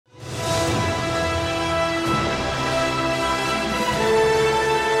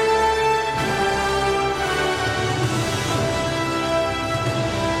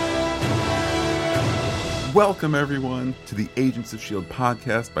Welcome, everyone, to the Agents of S.H.I.E.L.D.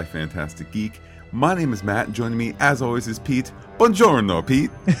 podcast by Fantastic Geek. My name is Matt, and joining me, as always, is Pete. Buongiorno,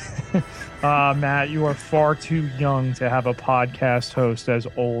 Pete. Matt, you are far too young to have a podcast host as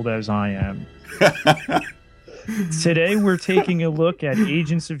old as I am. Today, we're taking a look at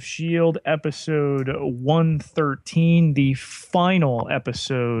Agents of S.H.I.E.L.D. episode 113, the final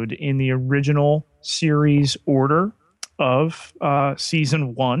episode in the original series order of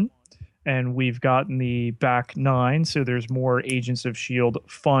season 1. And we've gotten the back 9, so there's more Agents of S.H.I.E.L.D.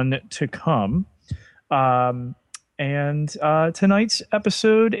 fun to come. And tonight's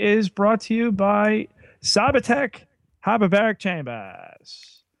episode is brought to you by T.R.A.C.K.S Hyperbaric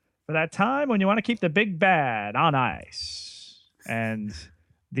Chambers. For that time when you want to keep the big bad on ice. And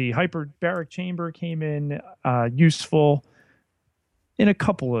the hyperbaric chamber came in useful in a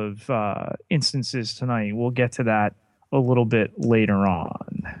couple of instances tonight. We'll get to that a little bit later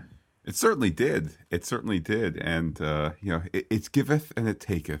on. It certainly did. It certainly did. And, it giveth and it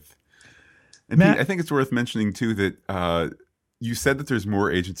taketh. And Matt, Pete, I think it's worth mentioning, too, that you said that there's more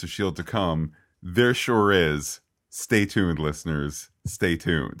Agents of S.H.I.E.L.D. to come. There sure is. Stay tuned, listeners. Stay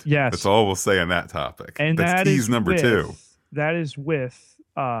tuned. Yes. That's all we'll say on that topic. And that's tease number 2. That is with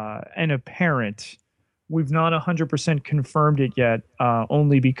an apparent. We've not 100% confirmed it yet,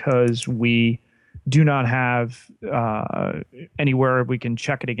 only because we do not have anywhere we can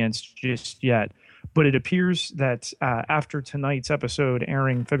check it against just yet. But it appears that after tonight's episode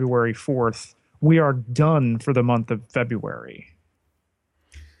airing February 4th, we are done for the month of February.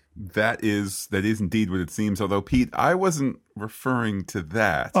 That is indeed what it seems. Although, Pete, I wasn't referring to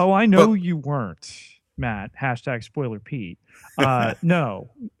that. Oh, I know you weren't, Matt. Hashtag spoiler Pete. No,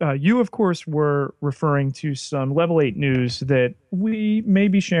 you, of course, were referring to some Level 8 news that we may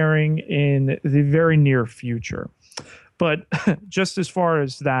be sharing in the very near future. But just as far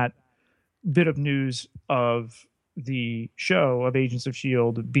as that bit of news of the show of Agents of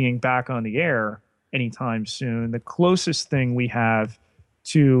S.H.I.E.L.D. being back on the air anytime soon, the closest thing we have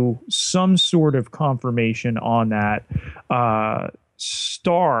to some sort of confirmation on that,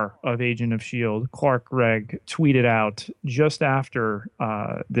 star of Agent of S.H.I.E.L.D., Clark Gregg, tweeted out just after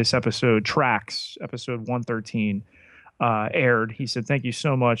this episode, T.R.A.C.K.S, episode 113, aired. He said, "Thank you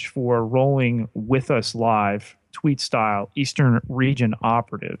so much for rolling with us live, tweet style, Eastern Region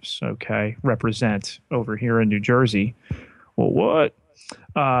operatives." Okay, represent over here in New Jersey. Well, what?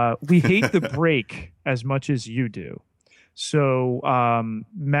 We hate the break as much as you do. So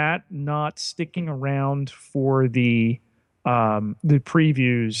Matt not sticking around for the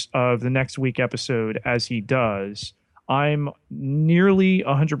previews of the next week episode as he does. I'm nearly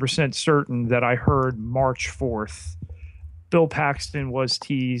 100% certain that I heard March 4th. Bill Paxton was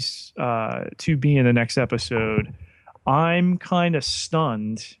teased to be in the next episode. I'm kind of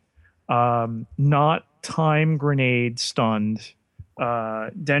stunned, not time grenade stunned,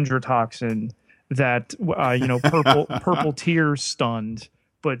 dendrotoxin that purple tears stunned,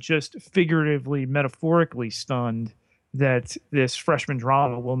 but just figuratively, metaphorically stunned that this freshman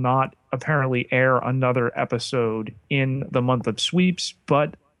drama will not apparently air another episode in the month of sweeps.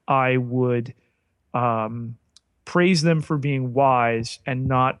 But I would praise them for being wise and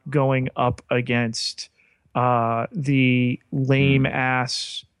not going up against the lame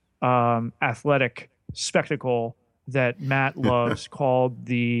ass athletic spectacle that Matt loves called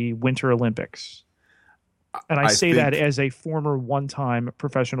the Winter Olympics. And I say that as a former one-time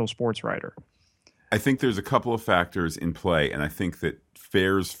professional sports writer. I think there's a couple of factors in play, and I think that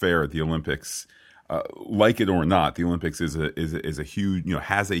fair's fair at the Olympics. Like it or not, the Olympics is a huge,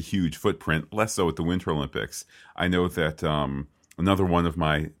 has a huge footprint. Less so at the Winter Olympics. I know that another one of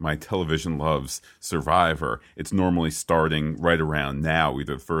my television loves, Survivor. It's normally starting right around now,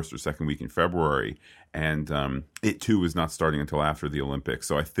 either the first or second week in February, and it too is not starting until after the Olympics.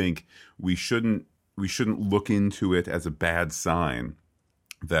 So I think we shouldn't look into it as a bad sign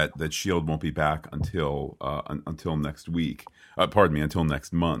that S.H.I.E.L.D. won't be back until next week. Until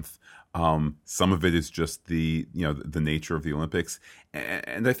next month. Some of it is just the nature of the Olympics,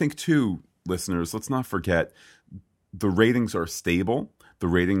 and I think too, listeners, let's not forget the ratings are stable. The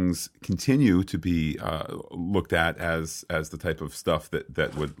ratings continue to be looked at as the type of stuff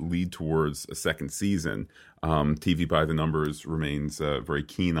that would lead towards a second season. TV by the numbers remains very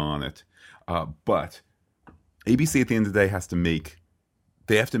keen on it, but ABC at the end of the day have to make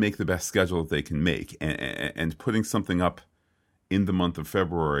the best schedule that they can make, and putting something up in the month of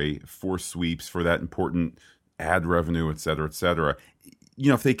February for sweeps, for that important ad revenue, et cetera,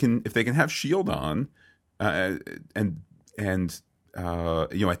 if they can have S.H.I.E.L.D. on, and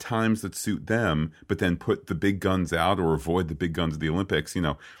at times that suit them, but then put the big guns out or avoid the big guns of the Olympics,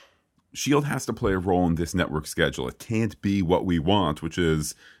 Shield has to play a role in this network schedule. It can't be what we want, which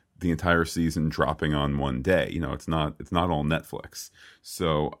is the entire season dropping on one day. It's not all Netflix.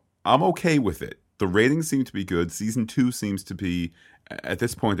 So I'm okay with it. The ratings seem to be good. Season 2 seems to be, at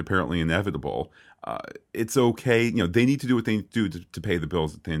this point, apparently inevitable. It's okay. They need to do what they need to do to pay the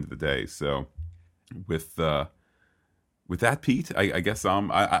bills at the end of the day. So with that, Pete, I guess I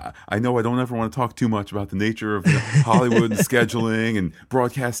know I don't ever want to talk too much about the nature of Hollywood and scheduling and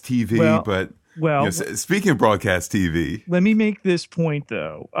broadcast TV, but speaking of broadcast TV, let me make this point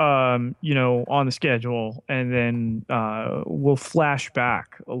though. On the schedule, and then we'll flash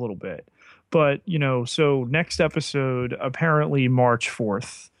back a little bit. But so next episode apparently March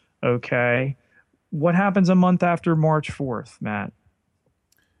 4th. Okay, what happens a month after March 4th, Matt?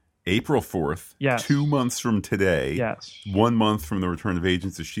 April 4th, yes. 2 months from today, yes. 1 month from the return of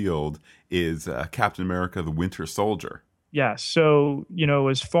Agents of S.H.I.E.L.D., is Captain America, the Winter Soldier. Yes. So,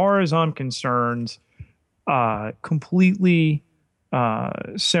 as far as I'm concerned, completely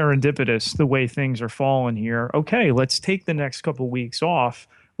serendipitous the way things are falling here. Okay, let's take the next couple of weeks off.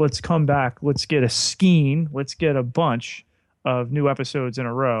 Let's come back. Let's get a skein. Let's get a bunch of new episodes in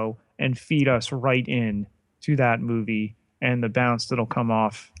a row and feed us right in to that movie and the bounce that'll come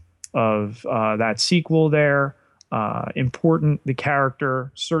off of that sequel there. Important, the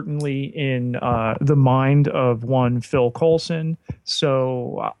character, certainly in the mind of one Phil Coulson.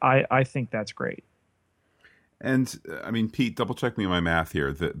 So I think that's great. And, Pete, double check me on my math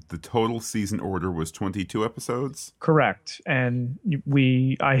here. The total season order was 22 episodes? Correct. And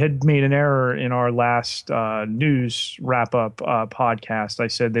I had made an error in our last news wrap-up podcast. I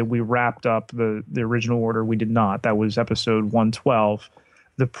said that we wrapped up the original order. We did not. That was episode 112.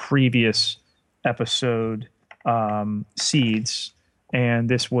 The previous episode, Seeds, and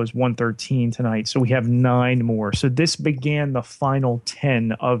this was 113 tonight. So we have 9 more. So this began the final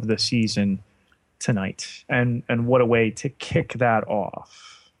 10 of the season tonight, and what a way to kick that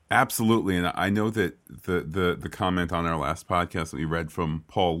off. Absolutely. And I know that the comment on our last podcast that we read from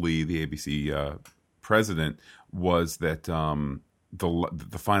Paul Lee, the ABC president, was that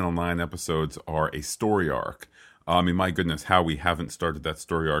the final 9 episodes are a story arc. My goodness, how we haven't started that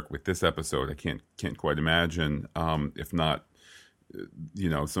story arc with this episode, I can't quite imagine. If not,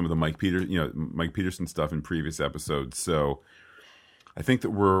 some of the Mike Peterson stuff in previous episodes. So I think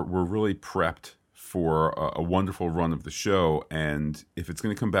that we're really prepped for a wonderful run of the show. And if it's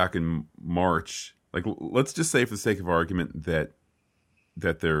going to come back in March, let's just say, for the sake of argument, that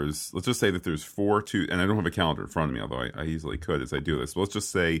let's just say that there's 4 and I don't have a calendar in front of me, although I easily could as I do this. But let's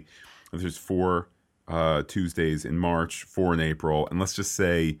just say that there's 4 Tuesdays in March, 4 in April, and let's just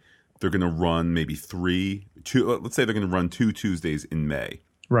say they're going to run maybe 2. Let's say they're going to run 2 Tuesdays in May.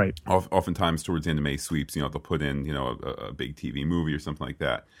 Right. Oftentimes towards the end of May sweeps, they'll put in, a big TV movie or something like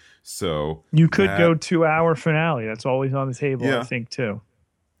that. So you could go 2-hour finale. That's always on the table, yeah. I think, too.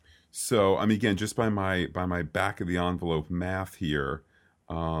 So, again, just by my back of the envelope math here,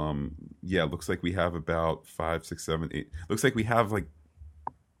 it looks like we have about 5, 6, 7, 8. Looks like we have,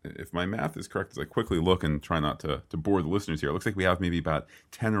 if my math is correct, as I quickly look and try not to bore the listeners here, it looks like we have maybe about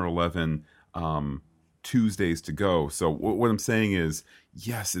 10 or 11 Tuesdays to go. So what I'm saying is,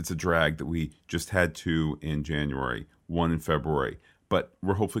 yes, it's a drag that we just had 2 in January, 1 in February, but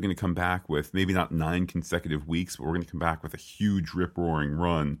we're hopefully going to come back with maybe not 9 consecutive weeks, but we're going to come back with a huge rip-roaring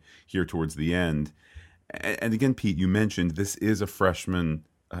run here towards the end. And again, Pete, you mentioned this is a freshman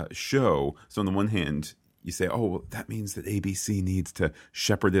show. So on the one hand, you say, oh, well, that means that ABC needs to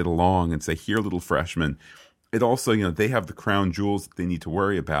shepherd it along and say, here, little freshman. It also, they have the crown jewels that they need to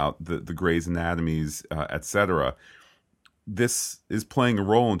worry about, the Grey's Anatomies, et cetera. This is playing a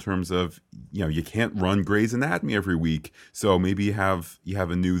role in terms of, you can't run Grey's Anatomy every week. So maybe you have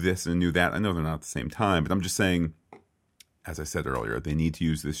a new this and a new that. I know they're not at the same time, but I'm just saying, as I said earlier, they need to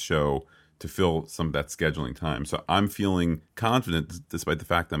use this show to fill some of that scheduling time. So I'm feeling confident, despite the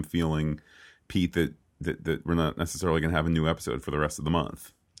fact I'm feeling, Pete, that we're not necessarily going to have a new episode for the rest of the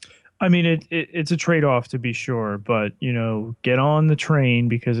month. It's a trade-off, to be sure, but, get on the train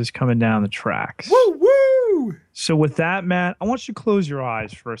because it's coming down the tracks. Woo, woo! So with that, Matt, I want you to close your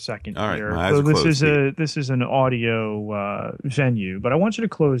eyes for a second. All right, here. my eyes are closed. This is an audio venue, but I want you to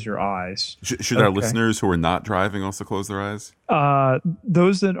close your eyes. Should our listeners who are not driving also close their eyes?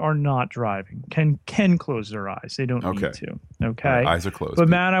 Those that are not driving can close their eyes. They don't need to. Okay, right, eyes are closed. But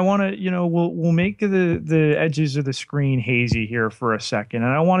Matt, I want to, we'll make the edges of the screen hazy here for a second,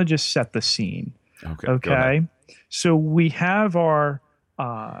 and I want to just set the scene. Okay. So we have our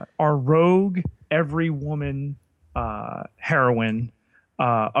rogue every woman heroine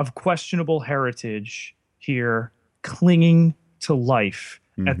of questionable heritage here, clinging to life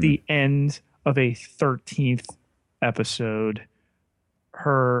at the end of a 13th episode,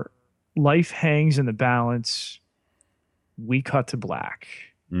 her life hangs in the balance. We cut to black.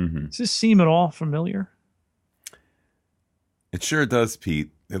 Does this seem at all familiar? It sure does,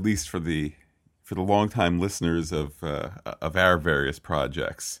 Pete. At least for the longtime listeners of our various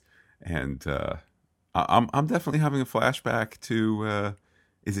projects, and I'm definitely having a flashback to.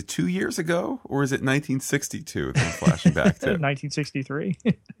 Is it 2 years ago, or is it 1962 that I'm flashing back to? 1963.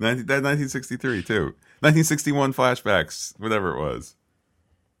 1963 too. 1961 flashbacks, whatever it was.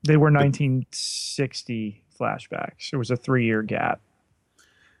 They were 1960 flashbacks. There was a 3-year gap.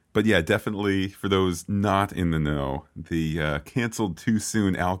 But yeah, definitely for those not in the know, the canceled too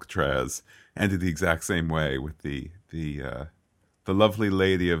soon Alcatraz ended the exact same way, with the lovely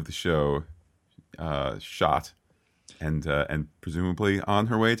lady of the show shot and presumably on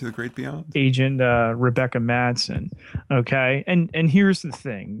her way to the great beyond. Agent Rebecca Madsen. Okay, and here's the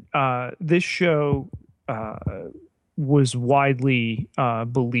thing: this show was widely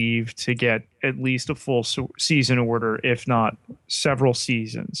believed to get at least a full season order, if not several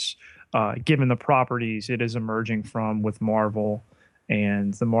seasons, given the properties it is emerging from with Marvel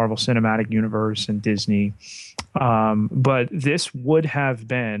and the Marvel Cinematic Universe and Disney. But this would have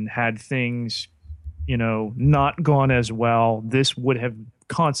been, had things, not gone as well, this would have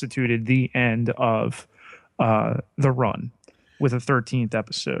constituted the end of the run with a 13th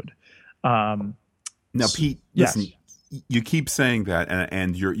episode. Now, Pete, listen, you keep saying that,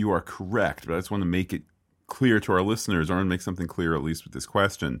 and you are correct, but I just want to make it clear to our listeners, or make something clear at least with this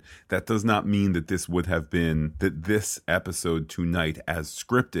question. That does not mean that this episode tonight, as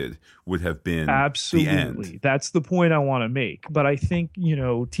scripted, would have been absolutely the end. That's the point I want to make. But I think,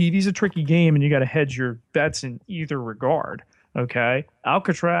 TV's a tricky game, and you got to hedge your bets in either regard. Okay,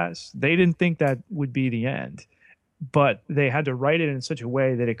 Alcatraz, they didn't think that would be the end, but they had to write it in such a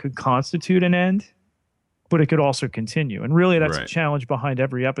way that it could constitute an end, but it could also continue. And really, that's a challenge behind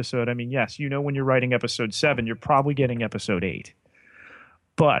every episode. I mean, yes, when you're writing episode 7, you're probably getting episode 8.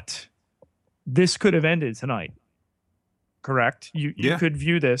 But this could have ended tonight. Correct? You could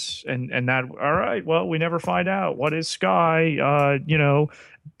view this and that, all right, well, we never find out. What is Sky?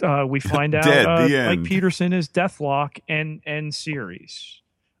 We find out Mike Peterson is Deathlock and end series.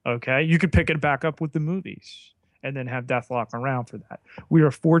 Okay? You could pick it back up with the movies and then have Deathlock around for that. We are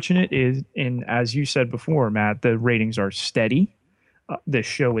fortunate in, as you said before, Matt, the ratings are steady. This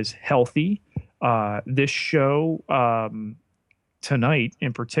show is healthy. This show tonight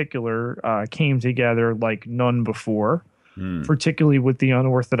in particular came together like none before, particularly with the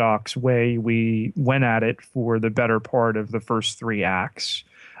unorthodox way we went at it for the better part of the first 3 acts.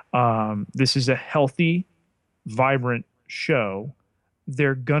 This is a healthy, vibrant show.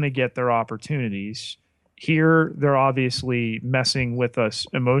 They're going to get their opportunities. Here, they're obviously messing with us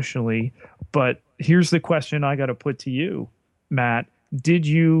emotionally, but here's the question I got to put to you, Matt. Did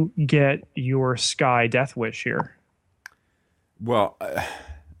you get your Sky death wish here? Well,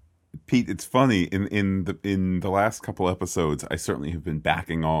 Pete, it's funny. In the last couple episodes, I certainly have been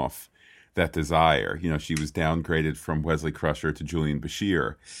backing off that desire. She was downgraded from Wesley Crusher to Julian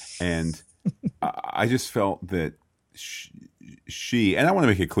Bashir, and I just felt that she, and I want to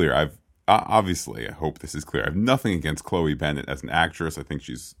make it clear, obviously, I hope this is clear, I have nothing against Chloe Bennett as an actress. I think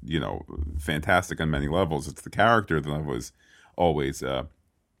she's, fantastic on many levels. It's the character that I was always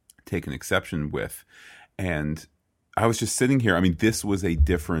taken exception with. And I was just sitting here. I mean, this was a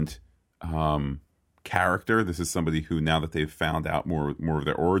different character. This is somebody who, now that they've found out more of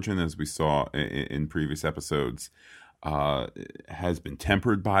their origin, as we saw in previous episodes, has been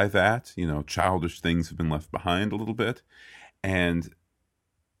tempered by that. Childish things have been left behind a little bit. And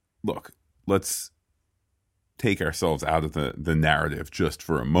look, let's take ourselves out of the narrative just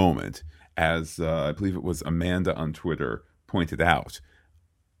for a moment. As I believe it was Amanda on Twitter pointed out,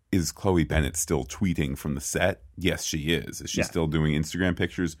 is Chloe Bennett still tweeting from the set? Yes, she is. Is she still doing Instagram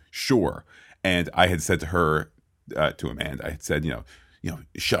pictures? Sure. And I had said to her, to Amanda, I had said,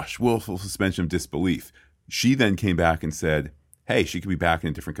 shush, willful suspension of disbelief. She then came back and said, hey, she could be back in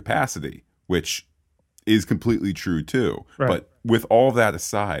a different capacity, which is completely true too. Right. But with all that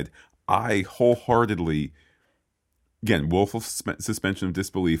aside, I wholeheartedly, again, willful suspension of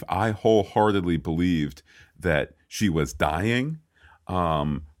disbelief, I wholeheartedly believed that she was dying.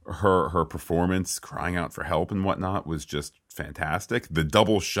 Her performance, crying out for help and whatnot, was just fantastic. The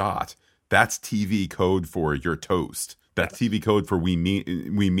double shot, that's TV code for you're toast. That's TV code for we mean it,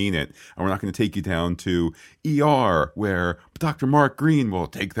 and we're not going to take you down to ER where Dr. Mark Green will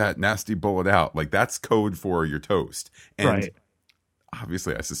take that nasty bullet out. Like, that's code for you're toast. And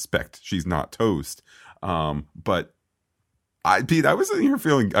obviously, I suspect she's not toast. But Pete, I was sitting here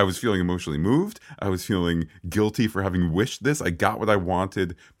I was feeling emotionally moved. I was feeling guilty for having wished this. I got what I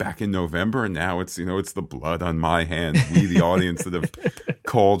wanted back in November, and now it's the blood on my hands. We, the audience, that have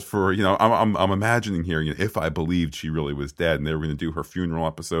called for, I'm imagining here, if I believed she really was dead, and they were going to do her funeral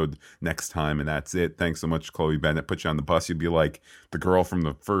episode next time, and that's it. Thanks so much, Chloe Bennett. Put you on the bus. You'd be like the girl from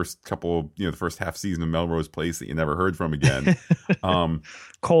the first couple, the first half season of Melrose Place that you never heard from again.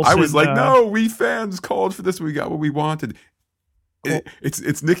 Coulson, I was like, no, we fans called for this. We got what we wanted.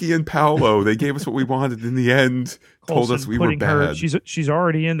 It's Nikki and Paolo. They gave us what we wanted in the end. Told us we were bad. She's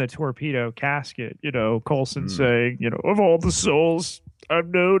already in the torpedo casket. Coulson saying, of all the souls I've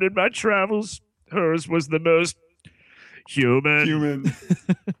known in my travels, hers was the most human.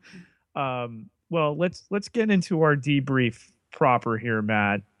 Well, let's get into our debrief proper here,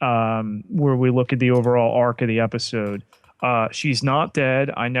 Matt. Where we look at the overall arc of the episode. She's not dead.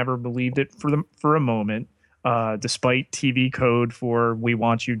 I never believed it for a moment. Despite TV code for "We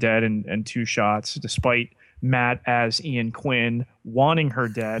Want You Dead" and two shots, despite Matt as Ian Quinn wanting her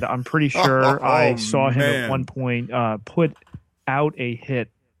dead, I'm pretty sure I saw him at one point put out a hit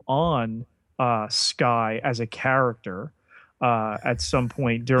on Skye as a character at some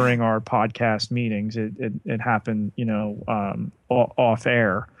point during our podcast meetings. It happened, off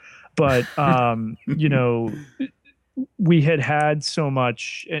air, but we had so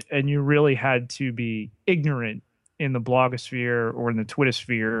much, and you really had to be ignorant in the blogosphere or in the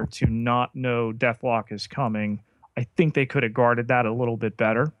Twittersphere to not know Deathlock is coming. I think they could have guarded that a little bit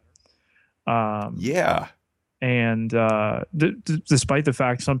better. Yeah. And despite the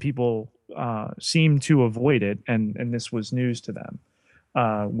fact some people seem to avoid it, and this was news to them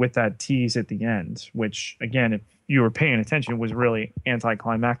with that tease at the end, which, again, if you were paying attention, was really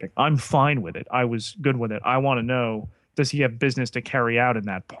anticlimactic. I'm fine with it. I was good with it. I want to know, does he have business to carry out in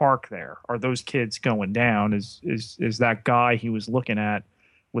that park there? Are those kids going down? Is that guy he was looking at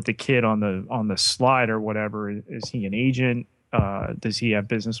with the kid on the slide or whatever, is he an agent? Does he have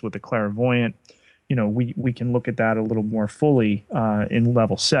business with the clairvoyant? We can look at that a little more fully in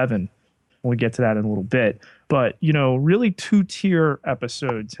level 7 when we get to that in a little bit. But, really 2-tier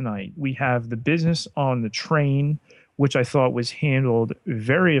episode tonight. We have the business on the train, which I thought was handled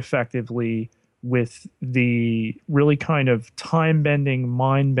very effectively with the really kind of time-bending,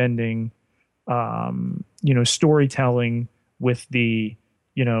 mind-bending, storytelling with the,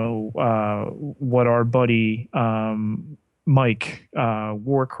 what our buddy Mike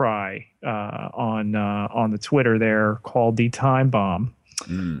Warcry on the Twitter there called the time bomb.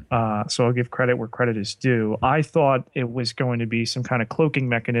 So I'll give credit where credit is due. I thought it was going to be some kind of cloaking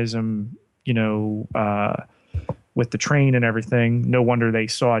mechanism, with the train and everything. No wonder they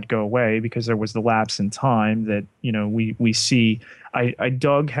saw it go away, because there was the lapse in time that, we see. I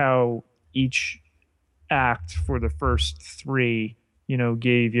dug how each act for the first 3,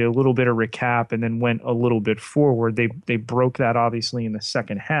 gave you a little bit of recap and then went a little bit forward. They broke that obviously in the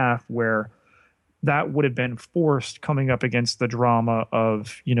second half, where that would have been forced coming up against the drama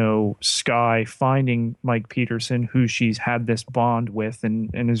of, Skye finding Mike Peterson, who she's had this bond with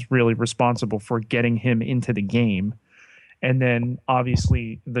and is really responsible for getting him into the game. And then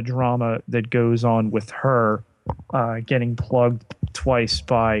obviously the drama that goes on with her getting plugged twice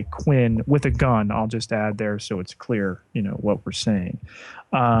by Quinn with a gun. I'll just add there so it's clear, what we're saying.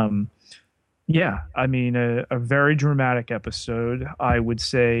 Yeah, I mean, a very dramatic episode. I would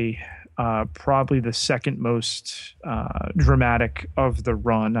say probably the second most dramatic of the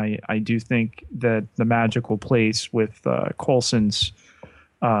run. I do think that the magical place with Coulson's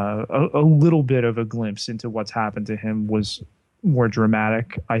a little bit of a glimpse into what's happened to him was more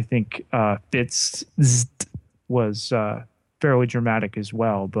dramatic. I think Fitz was fairly dramatic as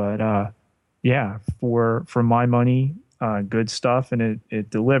well. But yeah, for my money, good stuff, and it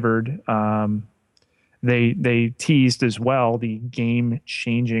delivered. They teased as well the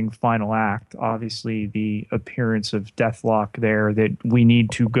game-changing final act. Obviously, the appearance of Deathlock there, that we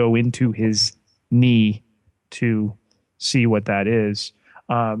need to go into his knee to see what that is.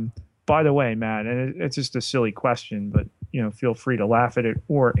 By the way, Matt, and it's just a silly question, but feel free to laugh at it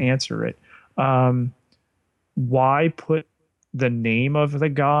or answer it. Why put the name of the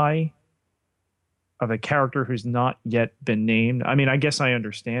guy, of a character who's not yet been named? I mean, I guess I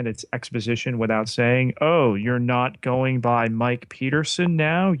understand it's exposition without saying, oh, you're not going by Mike Peterson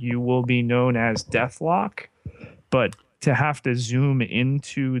now, you will be known as Deathlock. But to have to zoom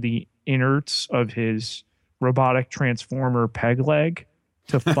into the innards of his robotic transformer peg leg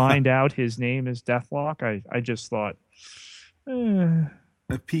to find out his name is Deathlock, I just thought,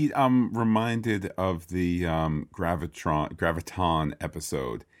 Pete, I'm reminded of the Graviton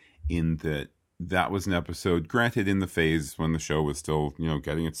episode, in that that was an episode, granted in the phase when the show was still,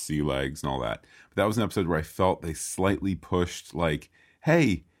 getting its sea legs and all that. But that was an episode where I felt they slightly pushed, like,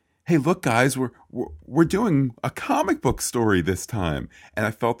 hey, look, guys, we're doing a comic book story this time. And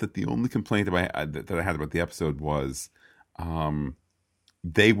I felt that the only complaint that I had about the episode was,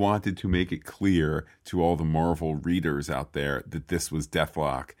 they wanted to make it clear to all the Marvel readers out there that this was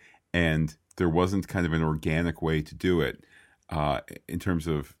Deathlock, and there wasn't kind of an organic way to do it in terms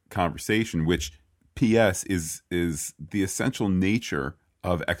of conversation, which P.S. is the essential nature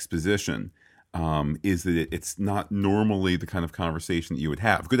of exposition. Is that it's not normally the kind of conversation that you would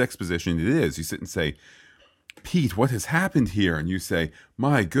have. Good exposition it is. You sit and say, Pete, what has happened here? And you say,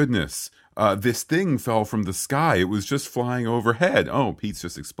 my goodness, this thing fell from the sky. It was just flying overhead. Oh, Pete's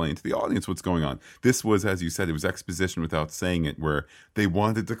just explained to the audience what's going on. This was, as you said, it was exposition without saying it, where they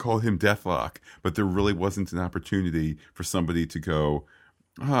wanted to call him Deathlock, but there really wasn't an opportunity for somebody to go,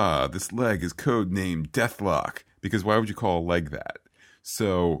 this leg is codenamed Deathlock, because why would you call a leg that?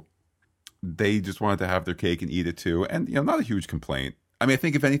 So they just wanted to have their cake and eat it too. And, not a huge complaint. I mean, I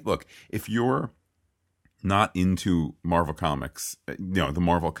think if you're not into Marvel Comics, the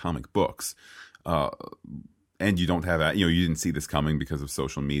Marvel comic books, and you don't have, you didn't see this coming because of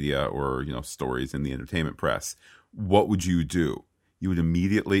social media or, stories in the entertainment press, what would you do? You would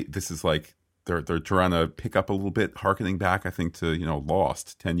immediately, this is like, they're trying to pick up a little bit, hearkening back, I think, to,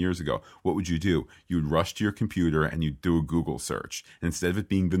 Lost 10 years ago. What would you do? You'd rush to your computer and you'd do a Google search. And instead of it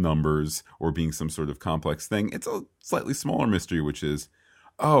being the numbers or being some sort of complex thing, it's a slightly smaller mystery, which is,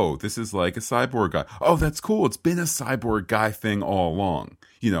 oh, this is like a cyborg guy. Oh, that's cool. It's been a cyborg guy thing all along.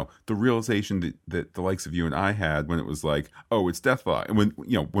 The realization that the likes of you and I had when it was like, oh, it's Deathlock. And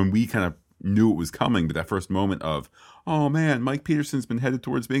when we kind of knew it was coming, but that first moment of, oh man, Mike Peterson's been headed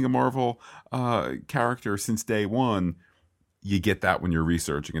towards being a Marvel character since day one, you get that when you're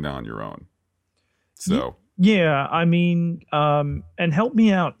researching it on your own. So. Yeah, I mean, and help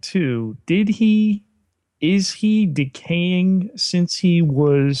me out too. Is he decaying since he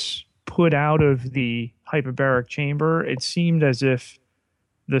was put out of the hyperbaric chamber? It seemed as if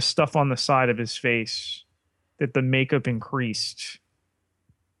the stuff on the side of his face, that the makeup increased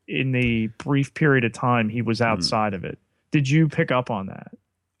in the brief period of time he was outside of it. Did you pick up on that?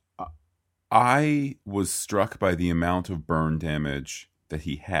 I was struck by the amount of burn damage that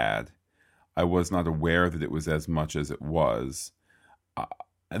he had. I was not aware that it was as much as it was.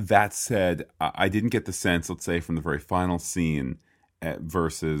 That said, I didn't get the sense, let's say, from the very final scene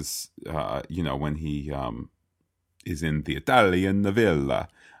versus, when he is in the Italian villa.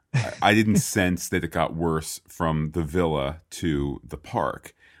 I didn't sense that it got worse from the villa to the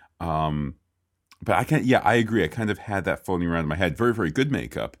park. But I agree. I kind of had that floating around in my head. Very, very good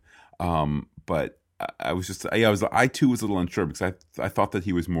makeup. But I was just, I too was a little unsure because I thought that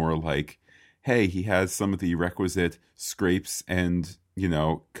he was more like, hey, he has some of the requisite scrapes and,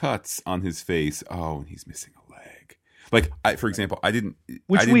 cuts on his face. Oh, and he's missing a leg. Like, for example,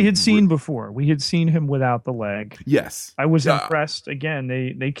 Which we had seen before. We had seen him without the leg. Yes. I was impressed. Again,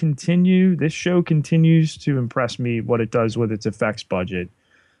 this show continues to impress me what it does with its effects budget.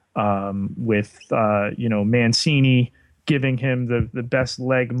 With Mancini giving him the best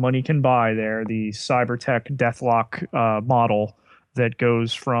leg money can buy there, the Cyber-Tech Deathlock model that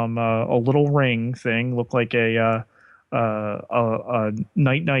goes from a little ring thing, looked like a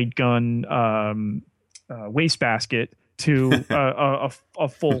night gun wastebasket, to a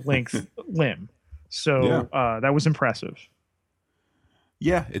full length limb. So that was impressive.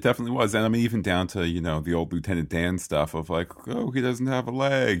 Yeah, it definitely was. And I mean, even down to, the old Lieutenant Dan stuff of like, oh, he doesn't have a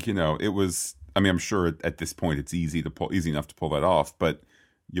leg. It was, I mean, I'm sure at this point it's easy enough to pull that off, but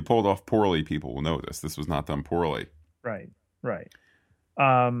you pulled off poorly, people will notice. This was not done poorly. Right.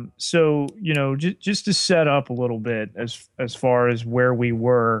 So, just to set up a little bit as far as where we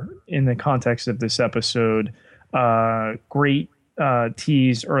were in the context of this episode, great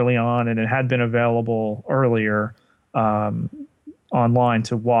tease early on, and it had been available earlier online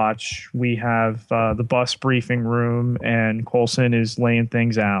to watch. We have the bus briefing room, and Coulson is laying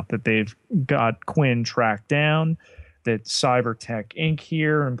things out that they've got Quinn tracked down, that Cyber-Tech Inc.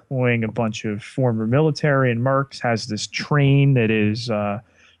 here, employing a bunch of former military and mercs, has this train that is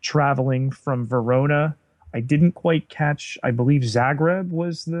traveling from Verona. I didn't quite catch, I believe Zagreb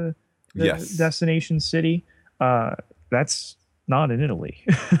was the yes. destination city. That's not in Italy,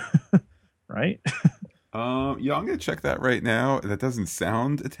 right? I'm going to check that right now. That doesn't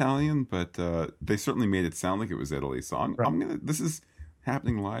sound Italian, but they certainly made it sound like it was Italy. So I'm going to, this is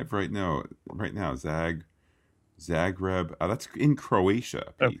happening live right now. Zagreb. That's in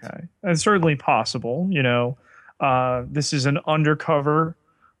Croatia, Pete. Okay. It's certainly possible. This is an undercover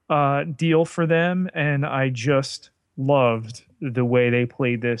deal for them, and I just loved the way they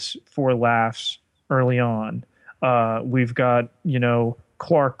played this for laughs early on. We've got,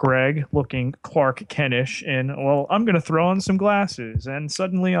 Clark Gregg looking Clark Kentish in, well, I'm going to throw on some glasses and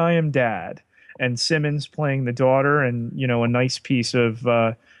suddenly I am dad. And Simmons playing the daughter, and, a nice piece of,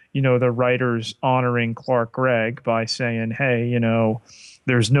 the writers honoring Clark Gregg by saying, hey,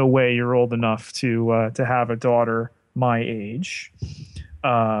 there's no way you're old enough to have a daughter my age.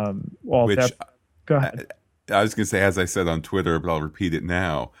 Well, Which go ahead. I was going to say, as I said on Twitter, but I'll repeat it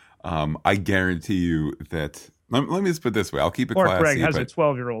now. I guarantee you that. Let me just put it this way. I'll keep it Clark classy. Gregg has but a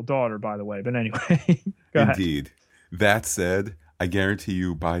 12-year-old daughter, by the way. But anyway, go ahead. indeed. That said, I guarantee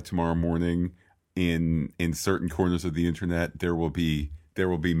you by tomorrow morning, in certain corners of the internet, there will be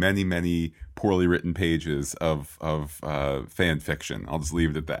many, many poorly written pages of fan fiction. I'll just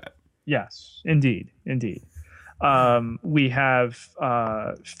leave it at that. Yes, indeed, indeed. We have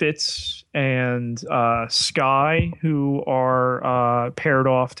Fitz and Sky, who are paired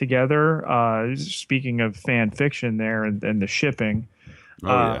off together. Speaking of fan fiction there, and the shipping,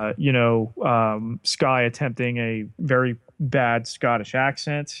 Oh Sky attempting a very bad Scottish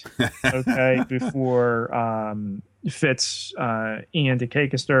accent, okay, before Fitz Ian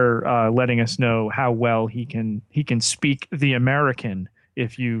DeCakister letting us know how well he can speak the American.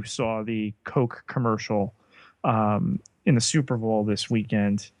 If you saw the Coke commercial in the Super Bowl this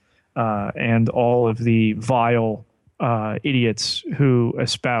weekend, and all of the vile idiots who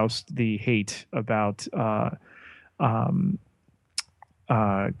espoused the hate about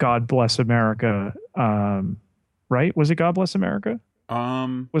God Bless America. Right? Was it God Bless America?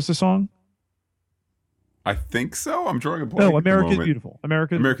 Was the song? I think so. I'm drawing a blank. No, at the America's moment. Beautiful.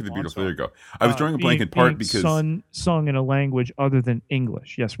 America the Beautiful. There you go. I was drawing a blank in part because sung in a language other than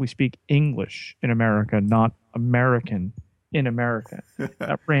English. Yes, we speak English in America, not American in America.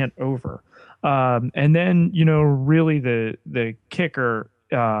 That ran over. And then, really the kicker,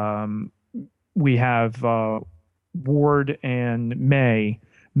 we have Ward and May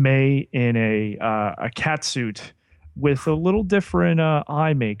in a cat suit with a little different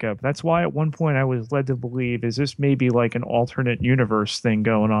eye makeup. That's why at one point I was led to believe, is this maybe like an alternate universe thing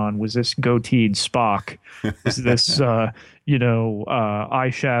going on? Was this goateed Spock? Was this,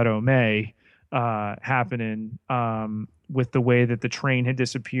 eyeshadow May happening with the way that the train had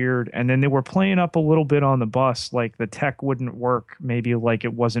disappeared? And then they were playing up a little bit on the bus, like the tech wouldn't work, maybe like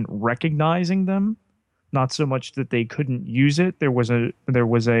it wasn't recognizing them. Not so much that they couldn't use it. There was a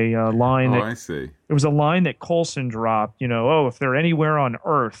line. I see. There was a line that Coulson dropped. If they're anywhere on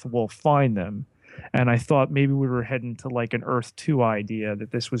Earth, we'll find them. And I thought maybe we were heading to like an Earth 2 idea,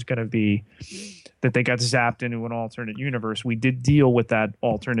 that this was going to be that they got zapped into an alternate universe. We did deal with that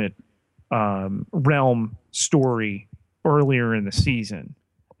alternate realm story earlier in the season,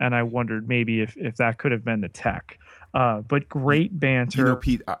 and I wondered maybe if that could have been the tech. But great banter.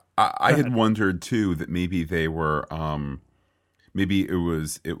 Pete, I had wondered too that maybe they were, maybe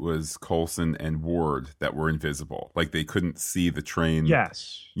it was Coulson and Ward that were invisible, like they couldn't see the train.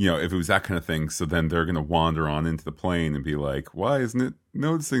 Yes. If it was that kind of thing, so then they're going to wander on into the plane and be like, "Why isn't it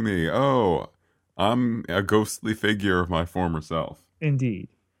noticing me? Oh, I'm a ghostly figure of my former self." Indeed.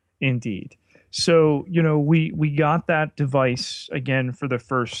 So we got that device again for the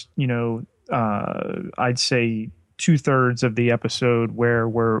first I'd say 2/3 of the episode, where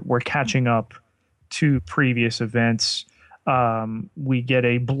we're catching up to previous events. We get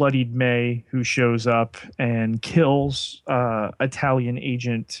a bloodied May who shows up and kills Italian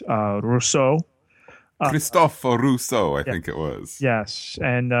agent Rousseau. Cristoforo Russo, I think it was. Yes,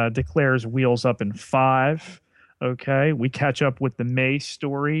 and declares wheels up in 5. Okay, we catch up with the May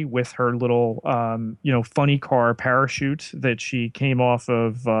story with her little, funny car parachute that she came off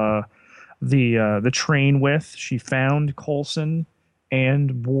of the train with. She found Coulson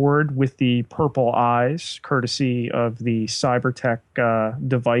and Ward with the purple eyes, courtesy of the Cybertech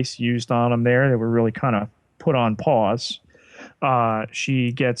device used on them there. They were really kind of put on pause.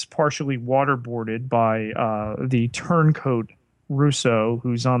 She gets partially waterboarded by the turncoat Russo,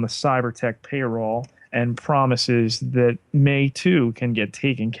 who's on the Cybertech payroll, and promises that May too can get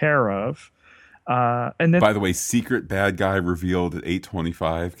taken care of. And then, by the way, secret bad guy revealed at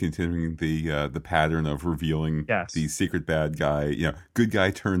 8:25, continuing the pattern of revealing the secret bad guy, good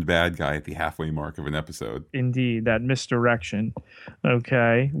guy turned bad guy at the halfway mark of an episode. Indeed, that misdirection,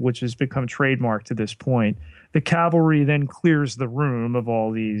 okay, which has become trademarked to this point. The cavalry then clears the room of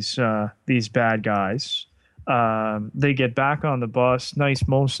all these bad guys. They get back on the bus. Nice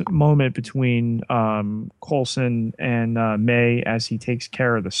moment between Coulson and May as he takes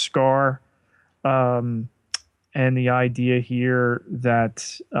care of the scar. and the idea here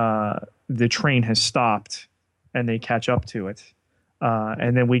that the train has stopped and they catch up to it.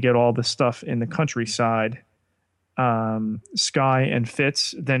 And then we get all the stuff in the countryside. Sky and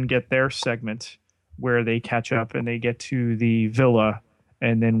Fitz then get their segment where they catch up and they get to the villa,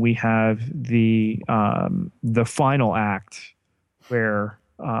 and then we have the final act where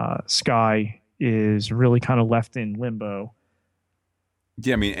Sky is really kind of left in limbo.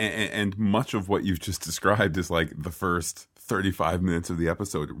 Yeah, I mean, and much of what you've just described is like the first 35 minutes of the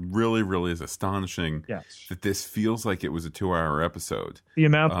episode. It really, really is astonishing Yes, that this feels like it was a 2-hour episode. the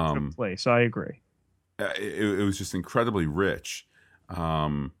amount that took place, I agree. It was just incredibly rich.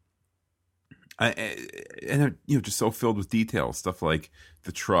 And just so filled with details, stuff like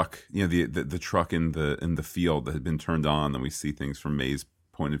the truck, the truck in the field that had been turned on, and we see things from May's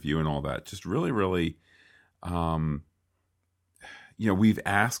point of view and all that. Just really, really, we've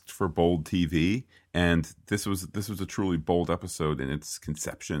asked for bold TV, and this was a truly bold episode in its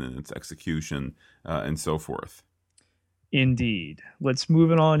conception and its execution, and so forth. Indeed. Let's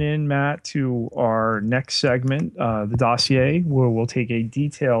move it on in, Matt, to our next segment, the dossier, where we'll take a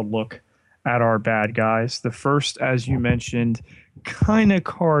detailed look at our bad guys. The first, as you mentioned, kind of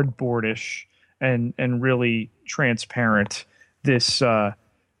cardboardish and really transparent. This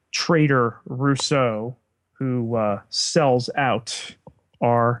traitor Rousseau, who sells out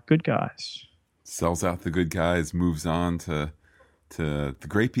our good guys. Sells out the good guys, moves on to the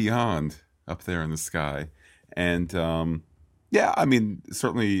great beyond up there in the sky. And I mean,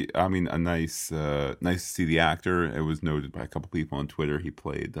 certainly, I mean, nice to see the actor. It was noted by a couple people on Twitter. He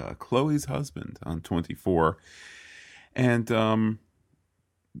played Chloe's husband on 24, and I mean,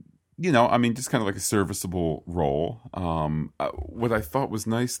 just kind of like a serviceable role. What I thought was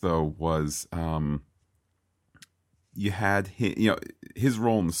nice though was you had his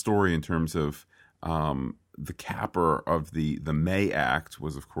role in the story in terms of the capper of the May act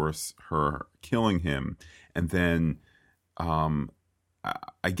was, of course, her killing him. And then I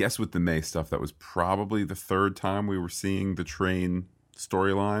guess with the May stuff, that was probably the third time we were seeing the train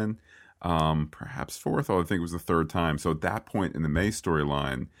storyline. Perhaps fourth, I think it was the third time. So at that point in the May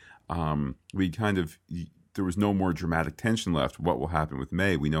storyline, there was no more dramatic tension left. What will happen with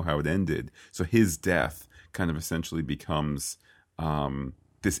May? We know how it ended. So his death kind of essentially becomes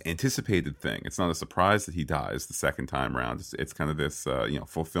this anticipated thing. It's not a surprise that he dies the second time around. It's kind of this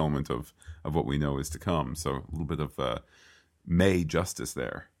fulfillment of what we know is to come. So a little bit of May justice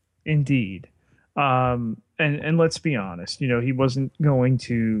there. Indeed. And let's be honest, he wasn't going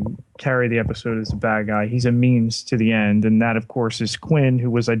to carry the episode as a bad guy. He's a means to the end. And that, of course, is Quinn,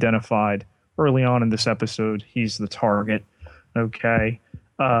 who was identified early on in this episode. He's the target. Okay.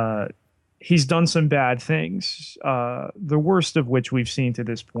 He's done some bad things. The worst of which we've seen to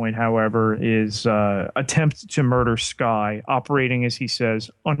this point, however, is attempt to murder Sky, operating, as he says,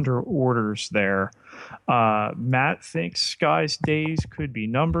 under orders there. Matt thinks Sky's days could be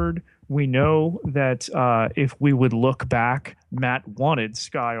numbered. We know that if we would look back, Matt wanted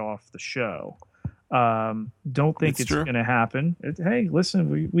Sky off the show. Don't think it's going to happen. Hey,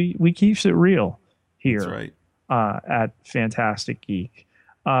 listen, we keeps it real here. That's right. At Fantastic Geek.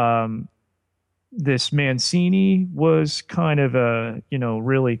 This Mancini was kind of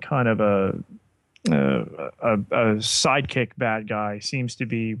really kind of a sidekick bad guy. Seems to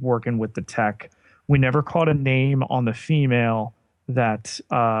be working with the tech. We never caught a name on the female that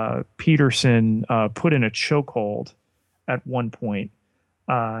Peterson put in a chokehold at one point,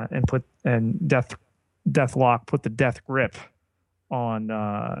 and Deathlock put the death grip on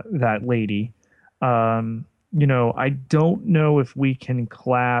that lady. I don't know if we can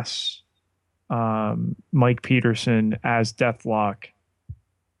class Mike Peterson as Deathlock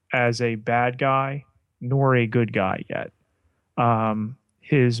as a bad guy nor a good guy yet.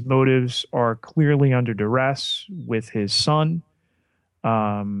 His motives are clearly under duress with his son.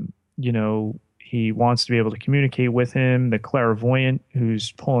 He wants to be able to communicate with him, the clairvoyant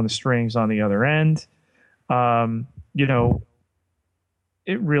who's pulling the strings on the other end.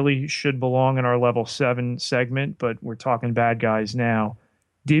 It really should belong in our level 7 segment, but we're talking bad guys now.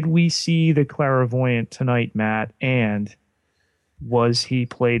 Did we see the clairvoyant tonight, Matt? And was he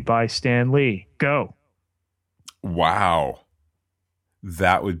played by Stan Lee? Go. Wow.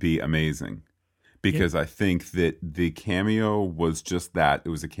 That would be amazing. Because I think that the cameo was just that. It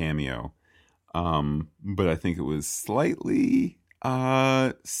was a cameo. But I think it was slightly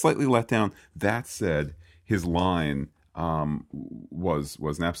let down. That said, his line was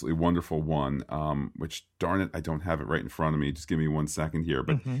an absolutely wonderful one, which, darn it, I don't have it right in front of me. Just give me 1 second here.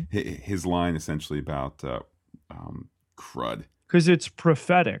 But his line essentially about crud. Because it's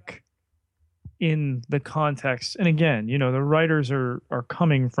prophetic. in the context. And again, the writers are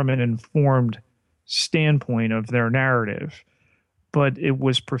coming from an informed standpoint of their narrative, but it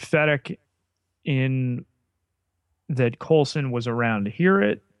was prophetic in that Coulson was around to hear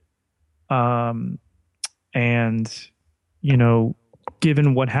it. Um, and, you know,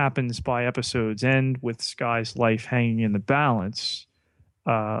 given what happens by episode's end with Sky's life hanging in the balance,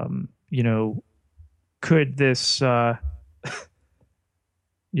 you know, could this,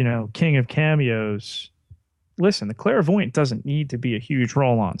 king of cameos, listen, the clairvoyant doesn't need to be a huge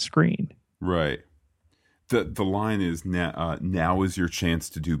role on screen. Right. The line is now is your chance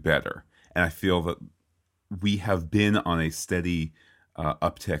to do better. And I feel that we have been on a steady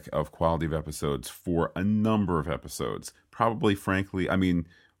uptick of quality of episodes for a number of episodes. Probably, frankly, I mean,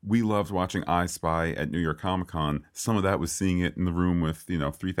 we loved watching I Spy at New York Comic Con. Some of that was seeing it in the room with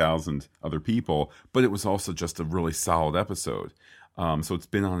 3,000 other people, but it was also just a really solid episode. So it's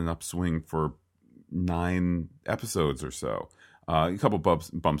been on an upswing for 9 episodes or so. A couple bumps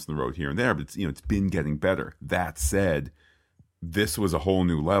in the road here and there, but it's been getting better. That said, this was a whole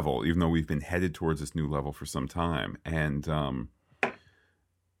new level, even though we've been headed towards this new level for some time. And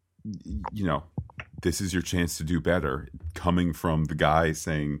this is your chance to do better. Coming from the guy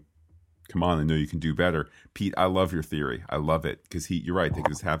saying, "Come on, I know you can do better." Pete, I love your theory. I love it because you're right. They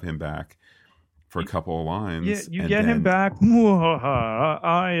could just have him back for a couple of lines. Yeah, you get him back.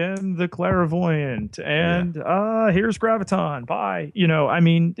 I am the clairvoyant, and here's graviton. Bye.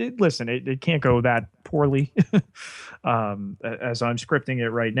 Listen, it can't go that poorly, as I'm scripting it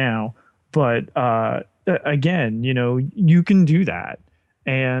right now. But again, you can do that,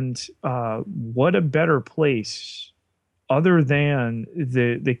 and what a better place, other than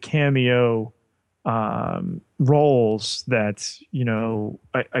the cameo roles that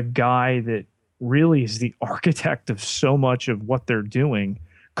a guy that really is the architect of so much of what they're doing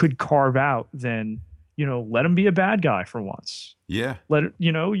could carve out, then let him be a bad guy for once. Yeah, let it,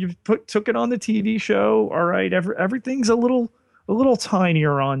 you've took it on the TV show. All right, everything's a little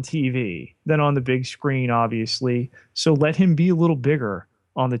tinier on TV than on the big screen, obviously, so let him be a little bigger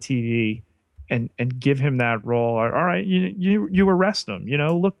on the TV and give him that role. All right, you arrest him.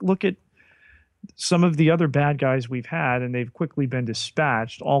 Look at some of the other bad guys we've had, and they've quickly been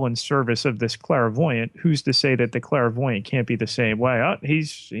dispatched, all in service of this clairvoyant. Who's to say that the clairvoyant can't be the same way?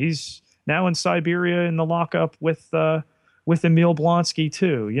 He's now in Siberia in the lockup with Emil Blonsky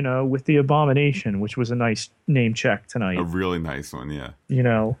too. With the Abomination, which was a nice name check tonight. A really nice one, yeah.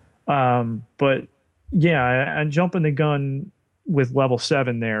 But yeah, I'm jumping the gun with level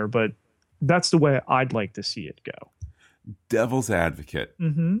 7 there, but that's the way I'd like to see it go. Devil's advocate.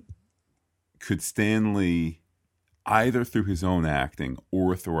 Mm-hmm. Could Stan Lee, either through his own acting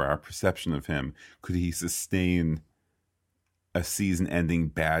or through our perception of him, could he sustain a season-ending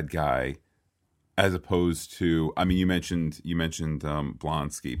bad guy, as opposed to? I mean, you mentioned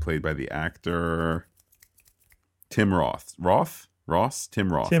Blonsky, played by the actor Tim Roth. Tim Roth, Tim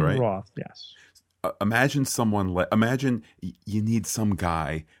right? Roth, yes. Imagine imagine you need some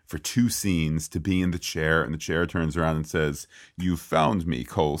guy for 2 scenes to be in the chair, and the chair turns around and says, "You found me,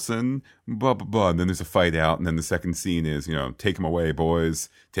 Coulson," blah, blah, blah. And then there's a fight out, and then the second scene is, take him away, boys.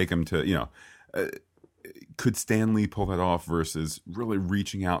 Take him to, could Stan Lee pull that off versus really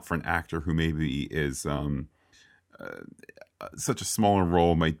reaching out for an actor who maybe is such a smaller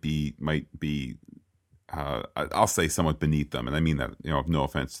role might be I'll say somewhat beneath them, and I mean that, no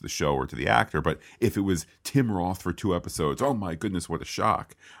offense to the show or to the actor, but if it was Tim Roth for 2 episodes, oh my goodness, what a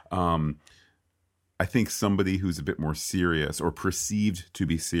shock. I think somebody who's a bit more serious or perceived to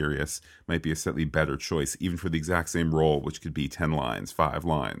be serious might be a slightly better choice, even for the exact same role, which could be 10 lines, 5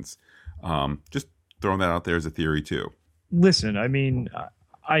 lines. Just throwing that out there as a theory too. Listen, I mean,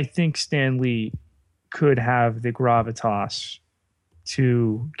 I think Stan Lee could have the gravitas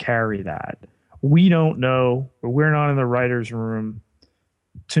to carry that. We don't know, or we're not in the writer's room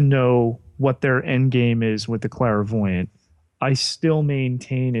to know what their end game is with the clairvoyant. I still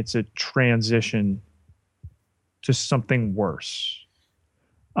maintain it's a transition to something worse.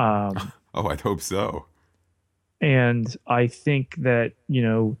 I'd hope so. And I think that,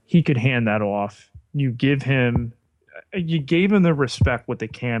 he could hand that off. You gave him the respect with the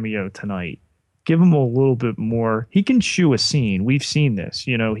cameo tonight. Give him a little bit more. He can chew a scene. We've seen this.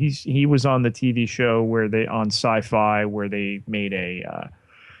 He was on the TV show on Sci-Fi where they made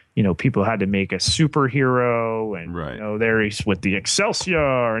people had to make a superhero, and right. There he's with the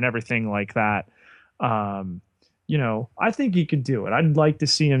Excelsior and everything like that. I think he could do it. I'd like to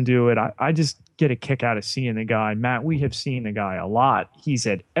see him do it. I just get a kick out of seeing the guy. Matt, we have seen the guy a lot. He's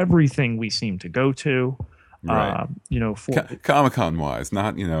at everything we seem to go to. Right. For Comic-Con wise,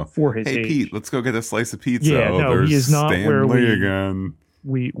 not, for his hey, age. Pete, let's go get a slice of pizza. Yeah, Oh, no, he there's is not Stan where Lee again.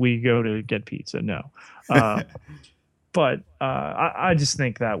 we go to get pizza. No, but I just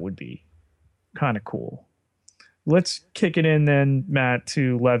think that would be kind of cool. Let's kick it in then, Matt,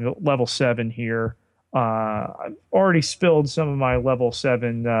 to level 7 here. I've already spilled some of my level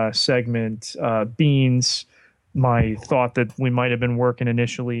 7 segment beans. My thought that we might have been working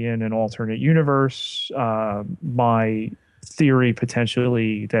initially in an alternate universe. My theory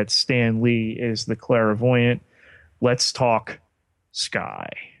potentially that Stan Lee is the clairvoyant. Let's talk Sky.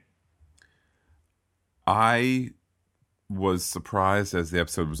 I was surprised as the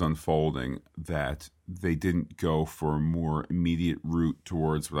episode was unfolding that they didn't go for a more immediate route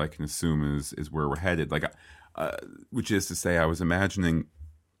towards what I can assume is where we're headed. Like, which is to say, I was imagining,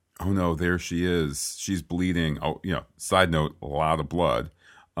 oh no, there she is. She's bleeding. Oh, side note, a lot of blood.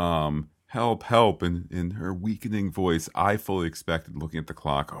 Help, help. And in her weakening voice, I fully expected, looking at the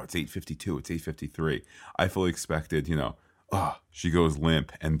clock, oh, it's 8:52, it's 8:53. I fully expected, she goes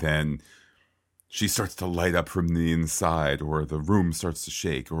limp, and then she starts to light up from the inside, or the room starts to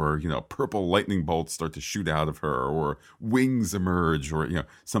shake, or, purple lightning bolts start to shoot out of her, or wings emerge, or,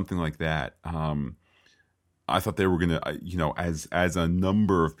 something like that. I thought they were going to, as a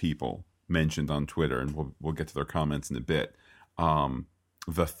number of people mentioned on Twitter, and we'll get to their comments in a bit,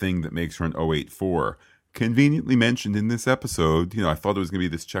 the thing that makes her an 084, conveniently mentioned in this episode. I thought it was going to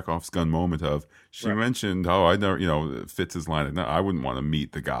be this Chekhov's gun moment of, she Right. mentioned, oh, I know, fits his line. No, I wouldn't want to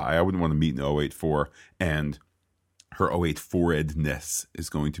meet the guy. I wouldn't want to meet an 084, and her 084-edness is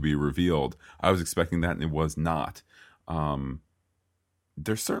going to be revealed. I was expecting that, and it was not.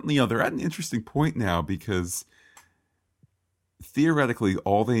 They're certainly, they're at an interesting point now, because theoretically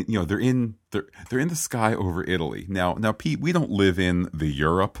all they, they're in the sky over Italy. Now, Pete, we don't live in the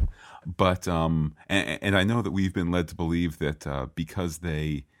Europe, but and I know that we've been led to believe that because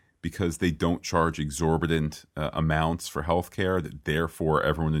they don't charge exorbitant amounts for healthcare, that therefore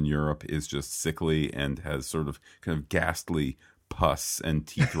everyone in Europe is just sickly and has sort of kind of ghastly pus and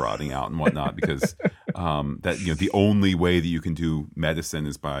teeth rotting out and whatnot, because that the only way that you can do medicine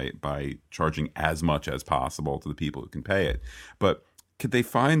is by charging as much as possible to the people who can pay it. But could they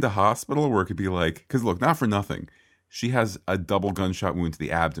find a hospital where it could be like, because look, not for nothing, she has a double gunshot wound to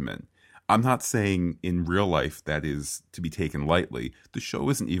the abdomen. I'm not saying in real life that is to be taken lightly. The show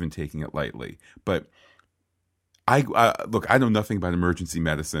isn't even taking it lightly. But I look, I know nothing about emergency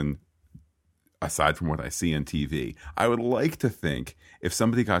medicine aside from what I see on TV. I would like to think if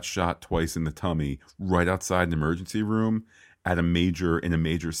somebody got shot twice in the tummy right outside an emergency room in a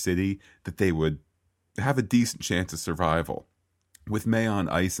major city, that they would have a decent chance of survival. With May on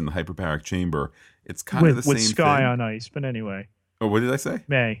ice in the hyperbaric chamber, it's kind of the same with Sky thing. on ice, but anyway. Oh, what did I say?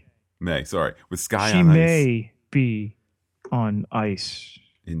 May, sorry. With Sky she on ice. She may be on ice.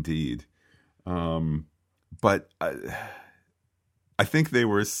 Indeed. But I think they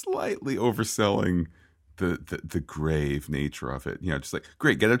were slightly overselling the grave nature of it. Just like,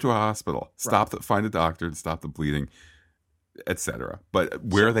 great, get her to a hospital. Find a doctor to stop the bleeding, etc. But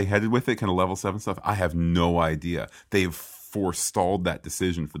where are they headed with it, kind of level 7 stuff, I have no idea. They've forestalled that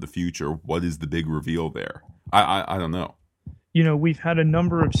decision for the future. What is the big reveal there? I don't know. We've had a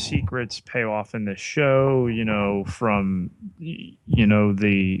number of secrets pay off in this show, from, the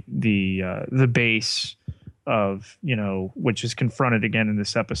base of, which is confronted again in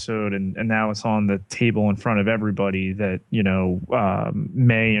this episode. And now it's on the table in front of everybody that,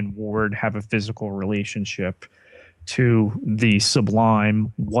 May and Ward have a physical relationship, to the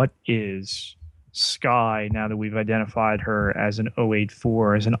sublime. What is Sky, now that we've identified her as an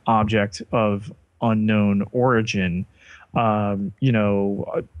 084, as an object of unknown origin? I'm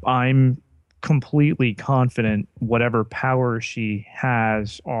completely confident whatever powers she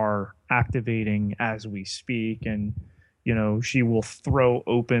has are activating as we speak, and she will throw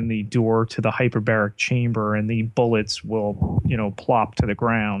open the door to the hyperbaric chamber, and the bullets will plop to the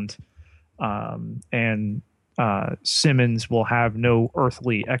ground, and Simmons will have no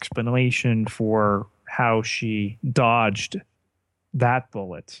earthly explanation for how she dodged that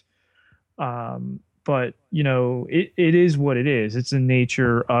bullet. But, it is what it is. It's the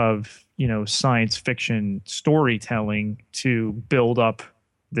nature of, science fiction storytelling to build up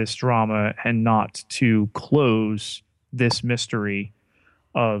this drama and not to close this mystery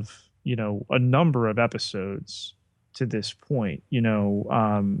of, a number of episodes to this point.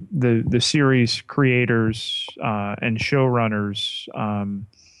 The series creators and showrunners,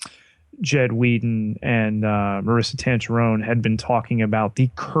 Jed Whedon and Marissa Tancherone, had been talking about the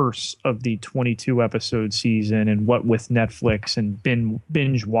curse of the 22 episode season, and what with Netflix and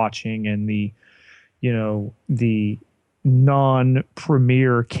binge watching and the the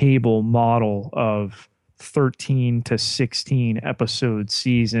non-premiere cable model of 13 to 16 episode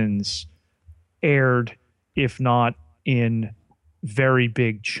seasons aired, if not in very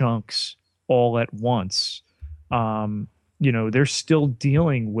big chunks all at once. They're still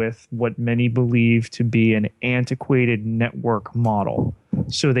dealing with what many believe to be an antiquated network model.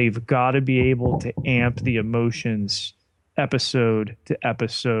 So they've got to be able to amp the emotions episode to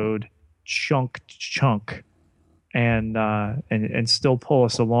episode, chunk to chunk, and still pull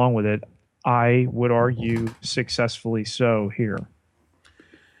us along with it. I would argue successfully so here.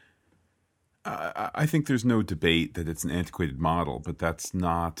 I think there's no debate that it's an antiquated model, but that's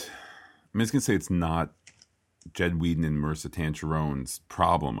not. I mean, I was going to say it's not Jed Whedon and Marissa Tancherone's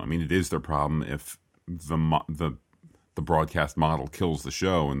problem. I mean, it is their problem if the broadcast model kills the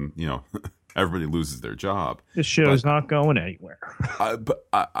show, and everybody loses their job. The show's not going anywhere. But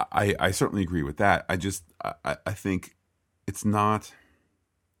I certainly agree with that. I think it's not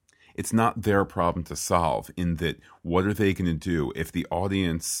their problem to solve. In that, what are they going to do if the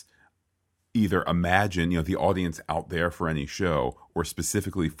audience either imagine, the audience out there for any show, or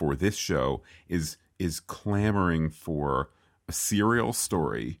specifically for this show, is clamoring for a serial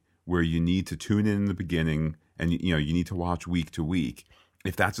story where you need to tune in the beginning and you need to watch week to week.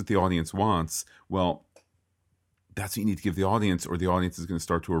 If that's what the audience wants, well, that's what you need to give the audience, or the audience is going to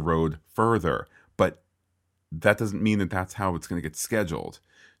start to erode further. But that doesn't mean that that's how it's going to get scheduled.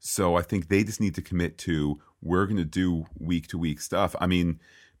 So I think they just need to commit to, we're going to do week to week stuff. I mean,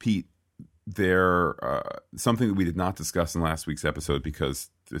 Pete, something that we did not discuss in last week's episode, because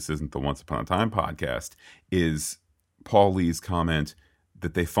this isn't the Once Upon a Time podcast, is Paul Lee's comment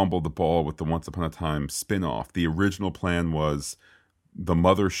that they fumbled the ball with the Once Upon a Time spinoff. The original plan was the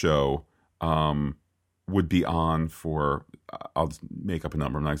Mother show would be on for, I'll just make up a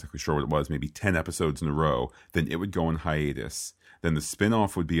number, I'm not exactly sure what it was, maybe 10 episodes in a row. Then it would go in hiatus. Then the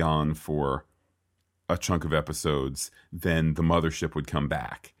spinoff would be on for a chunk of episodes. Then the mothership would come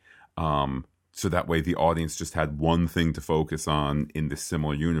back. So that way the audience just had one thing to focus on in this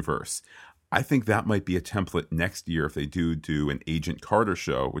similar universe. I think that might be a template next year if they do an Agent Carter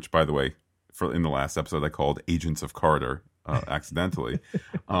show, which, by the way, in the last episode I called Agents of Carter accidentally.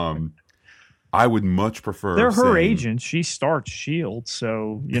 I would much prefer. They're her agents. She starts S.H.I.E.L.D.,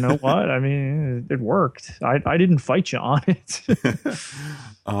 so you know what? I mean, it worked. I didn't fight you on it.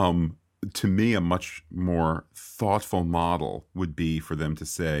 To me, a much more thoughtful model would be for them to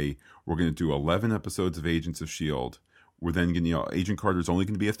say, we're going to do 11 episodes of Agents of S.H.I.E.L.D. We're then going to, Agent Carter is only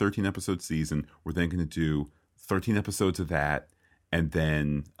going to be a 13-episode season. We're then going to do 13 episodes of that, and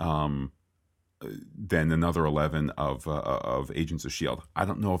then another 11 of Agents of S.H.I.E.L.D. I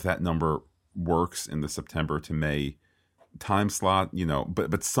don't know if that number works in the September to May time slot,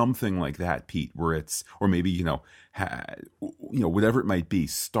 but something like that, Pete, where it's, or maybe, whatever it might be,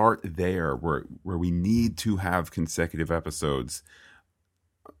 start there where we need to have consecutive episodes.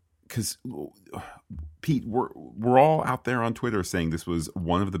 Because, Pete, we're all out there on Twitter saying this was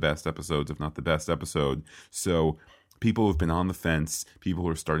one of the best episodes, if not the best episode. So people who've been on the fence, people who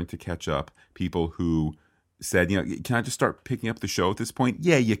are starting to catch up, people who said, can I just start picking up the show at this point?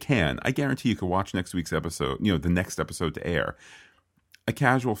 Yeah, you can. I guarantee you can watch next week's episode, the next episode to air. A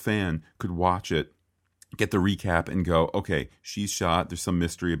casual fan could watch it, get the recap, and go, okay, she's shot. There's some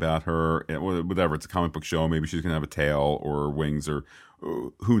mystery about her. Whatever. It's a comic book show. Maybe she's going to have a tail or wings or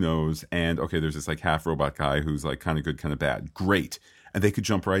who knows. And, okay, there's this half robot guy who's kind of good, kind of bad. Great. And they could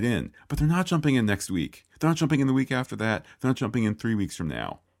jump right in. But they're not jumping in next week. They're not jumping in the week after that. They're not jumping in 3 weeks from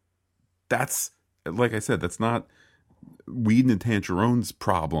now. That's, like I said, that's not Whedon and Tancherone's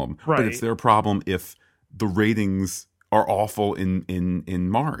problem, right? But it's their problem if the ratings are awful in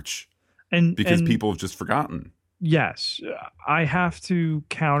March, because people have just forgotten. Yes, I have to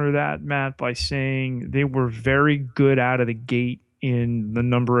counter that, Matt, by saying they were very good out of the gate in the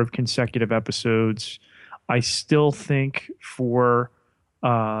number of consecutive episodes. I still think for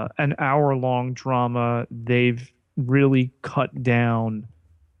an hour-long drama, they've really cut down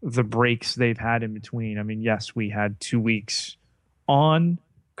the breaks they've had in between. I mean, yes, we had 2 weeks on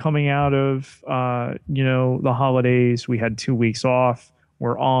coming out of, the holidays. We had 2 weeks off.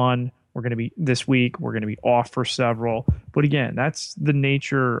 We're on. We're going to be this week. We're going to be off for several. But again, that's the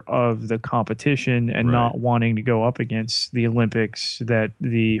nature of the competition and right. Not wanting to go up against the Olympics, that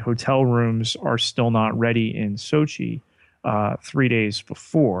the hotel rooms are still not ready in Sochi 3 days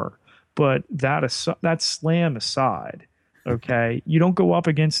before. But that slam aside, okay, you don't go up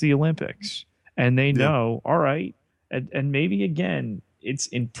against the Olympics, and they know, all right, and maybe again, it's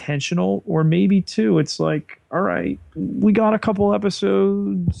intentional, or maybe too, it's like, all right, we got a couple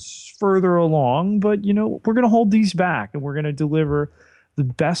episodes further along, but we're going to hold these back and we're going to deliver the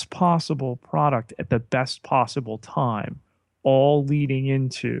best possible product at the best possible time, all leading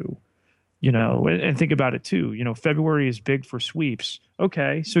into, and think about it too. February is big for sweeps.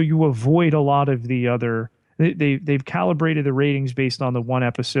 Okay, so you avoid a lot of the other. They've calibrated the ratings based on the one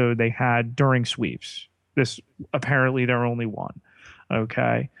episode they had during sweeps. This apparently their only one.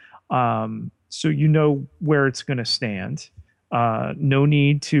 Okay, so where it's going to stand. No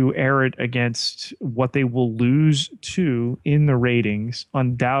need to air it against what they will lose to in the ratings,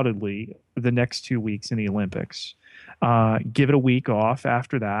 undoubtedly, the next 2 weeks in the Olympics. Give it a week off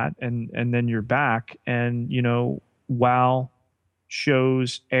after that, and then you're back. And while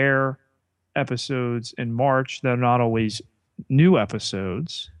shows air episodes in March, they're not always new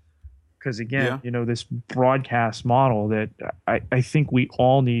episodes. Because again, Yeah. this broadcast model that I think we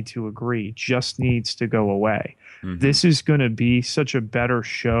all need to agree just needs to go away. Hmm. This is going to be such a better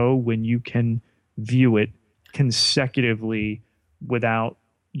show when you can view it consecutively without,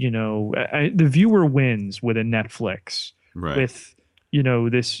 the viewer wins with a Netflix. Right. With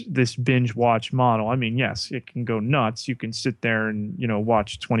this binge watch model. I mean, yes, it can go nuts. You can sit there and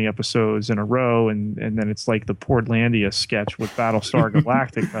watch 20 episodes in a row, and then it's like the Portlandia sketch with Battlestar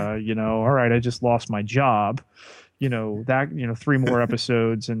Galactica. All right, I just lost my job. That 3 more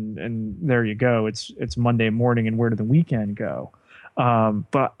episodes, and there you go. It's Monday morning, and where did the weekend go?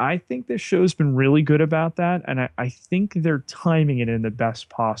 But I think this show's been really good about that, and I think they're timing it in the best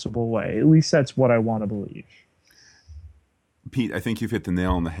possible way. At least that's what I want to believe. Pete, I think you've hit the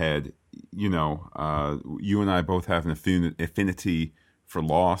nail on the head. You and I both have an affinity for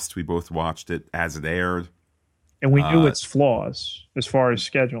Lost. We both watched it as it aired. And we knew its flaws as far as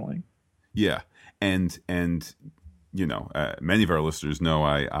scheduling. Yeah. And many of our listeners know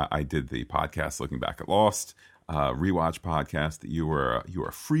I did the podcast Looking Back at Lost, rewatch podcast that you were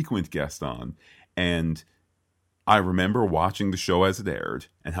a frequent guest on. And I remember watching the show as it aired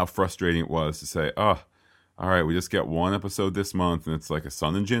and how frustrating it was to say, oh, all right, we just get one episode this month, and it's like a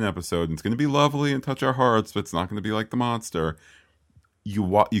Sun and Jin episode, and it's going to be lovely and touch our hearts, but it's not going to be like The Monster.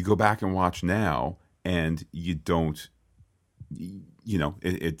 You go back and watch now, and you don't,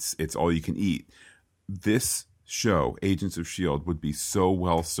 it's all you can eat. This show, Agents of S.H.I.E.L.D., would be so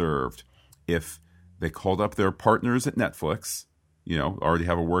well served if they called up their partners at Netflix, already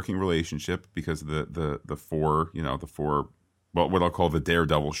have a working relationship because of the four, well, what I'll call the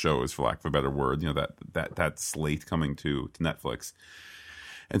Daredevil shows, for lack of a better word, that slate coming to Netflix,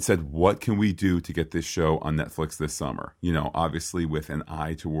 and said, what can we do to get this show on Netflix this summer? Obviously with an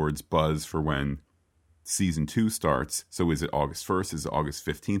eye towards buzz for when season 2 starts. So is it August 1st? Is it August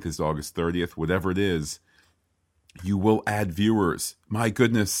 15th? Is it August 30th? Whatever it is, you will add viewers. My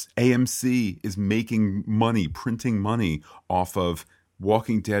goodness, AMC is making money, printing money off of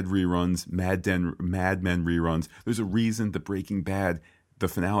Walking Dead reruns, Mad Men reruns. There's a reason the Breaking Bad, the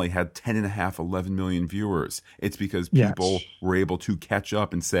finale, had 10.5, 11 million viewers. It's because people were able to catch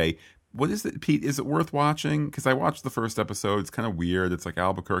up and say, what is it, Pete? Is it worth watching? Because I watched the first episode. It's kind of weird. It's like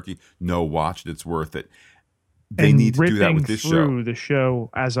Albuquerque. No, watch it. It's worth it. They need to do that with this show. Through the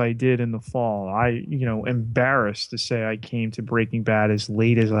show as I did in the fall, I, embarrassed to say I came to Breaking Bad as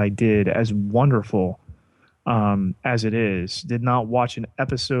late as I did, as wonderful as it is. Did not watch an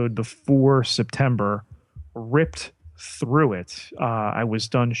episode before September, ripped through it. I was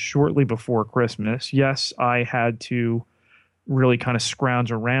done shortly before Christmas. Yes, I had to really kind of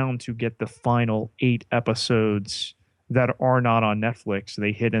scrounge around to get the final 8 episodes that are not on Netflix.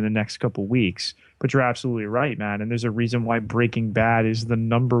 They hit in the next couple weeks. But you're absolutely right, man. And there's a reason why Breaking Bad is the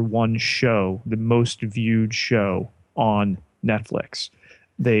 #1 show, the most viewed show on Netflix.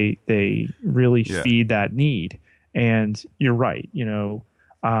 They really feed that need. And you're right.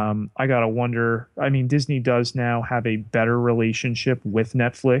 I gotta wonder. I mean, Disney does now have a better relationship with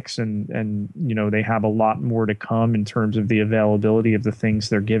Netflix, and they have a lot more to come in terms of the availability of the things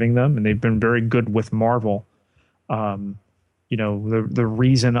they're giving them, and they've been very good with Marvel. The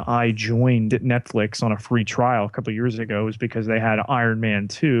reason I joined Netflix on a free trial a couple of years ago is because they had Iron Man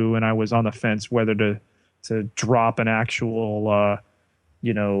 2, and I was on the fence whether to drop an actual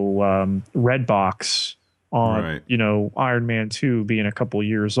red box on Iron Man 2 being a couple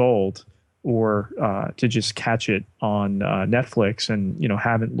years old, or to just catch it on Netflix, and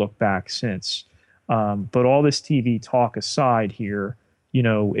haven't looked back since. But all this TV talk aside here,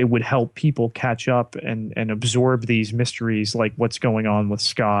 it would help people catch up and absorb these mysteries, like what's going on with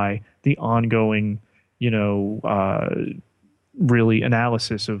Sky, the ongoing, really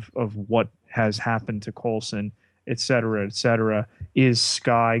analysis of what has happened to Coulson. et cetera, et cetera. Is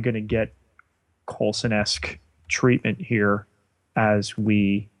Sky going to get Coulson-esque treatment here as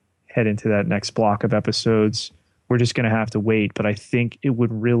we head into that next block of episodes? We're just going to have to wait, but I think it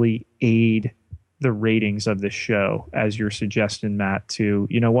would really aid the ratings of this show, as you're suggesting, Matt, to,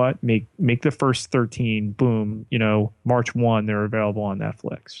 you know what, make the first 13, boom, March 1, they're available on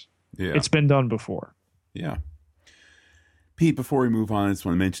Netflix. Yeah. It's been done before. Yeah. Pete, before we move on, I just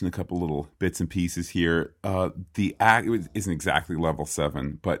want to mention a couple little bits and pieces here. The act it isn't exactly level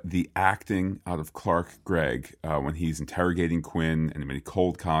 7, but the acting out of Clark Gregg when he's interrogating Quinn and when he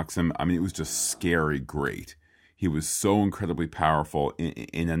cold cocks him, I mean, it was just scary great. He was so incredibly powerful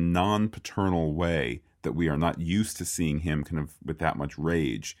in a non-paternal way that we are not used to seeing him kind of with that much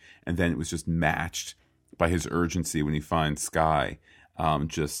rage. And then it was just matched by his urgency when he finds Sky. I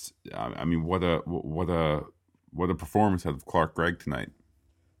mean, what a performance out of Clark Gregg tonight.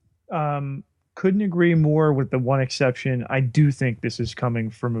 Couldn't agree more, with the one exception. I do think this is coming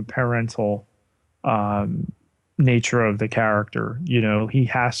from a parental nature of the character. He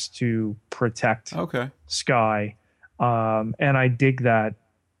has to protect Sky. And I dig that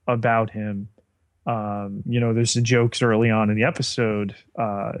about him. There's the jokes early on in the episode,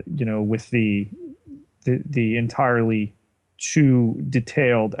 with the entirely too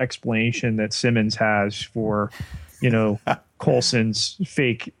detailed explanation that Simmons has for, Coulson's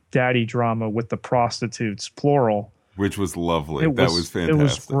fake daddy drama with the prostitutes, plural. Which was lovely. That was fantastic. It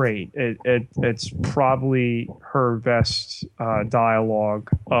was great. It's probably her best dialogue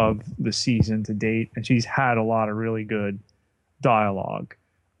of the season to date, and she's had a lot of really good dialogue.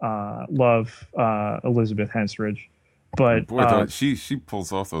 Love Elizabeth Henstridge. But boy, she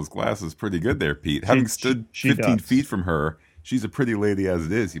pulls off those glasses pretty good there, Pete. Having stood 15 feet from her, she's a pretty lady as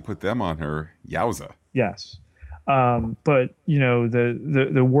it is. You put them on her, yowza. Yes. But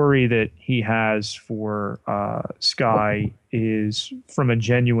the worry that he has for Sky is from a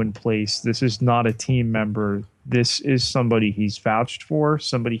genuine place. This is not a team member. This is somebody he's vouched for,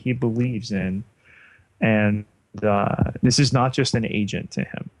 somebody he believes in, and this is not just an agent to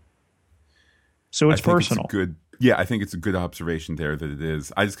him. So it's personal. I think it's a good observation there that it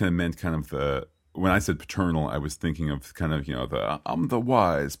is. I just kind of meant when I said paternal, I was thinking of kind of I'm the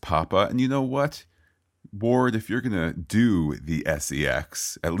wise papa, and you know what? Ward, if you're going to do the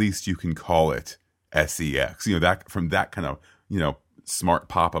SEX, at least you can call it SEX. That from that kind of, smart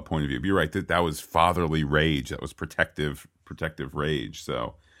papa point of view. But you're right, that was fatherly rage. That was protective rage.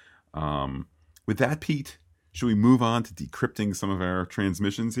 So with that, Pete, should we move on to decrypting some of our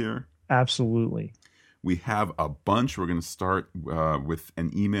transmissions here? Absolutely. We have a bunch. We're going to start with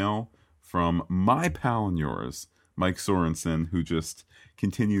an email from my pal and yours, Mike Sorensen, who just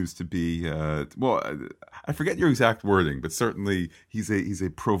continues to be I forget your exact wording, but certainly he's a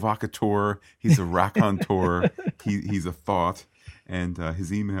provocateur, he's a raconteur, he's a thought, and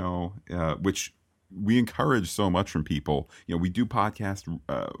his email, which we encourage so much from people. We do podcast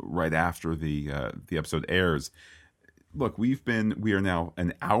right after the episode airs. Look, we are now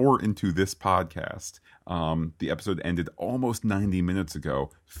an hour into this podcast. The episode ended almost 90 minutes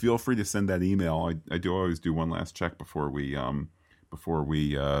ago. Feel free to send that email. I do always do one last check before we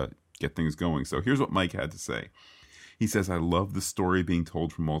get things going. So here's what Mike had to say. He says, I love the story being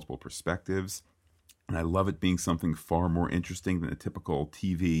told from multiple perspectives, and I love it being something far more interesting than a typical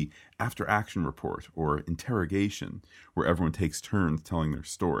TV after-action report or interrogation where everyone takes turns telling their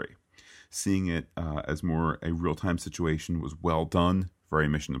story. Seeing it as more a real-time situation was well done, very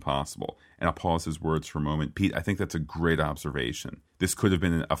Mission Impossible. And I'll pause his words for a moment. Pete, I think that's a great observation. This could have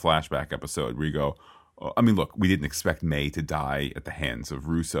been a flashback episode where you go, look, we didn't expect May to die at the hands of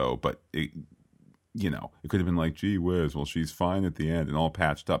Russo, but it could have been like, gee whiz, well, she's fine at the end and all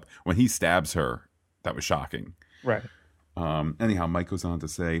patched up. When he stabs her, that was shocking. Right. Anyhow, Mike goes on to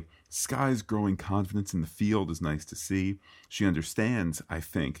say, Sky's growing confidence in the field is nice to see. She understands, I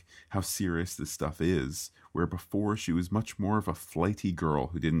think, how serious this stuff is, where before she was much more of a flighty girl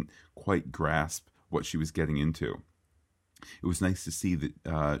who didn't quite grasp what she was getting into. It was nice to see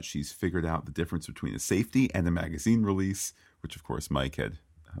that she's figured out the difference between a safety and a magazine release, which of course Mike had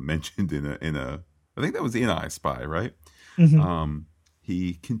mentioned in a I think that was in I Spy, right? Mm-hmm.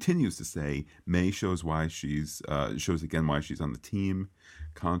 He continues to say May shows again why she's on the team.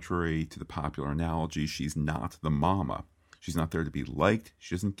 Contrary to the popular analogy, she's not the mama. She's not there to be liked.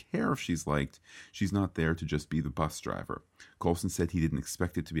 She doesn't care if she's liked. She's not there to just be the bus driver. Coulson said he didn't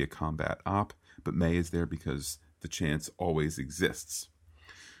expect it to be a combat op, but May is there because the chance always exists.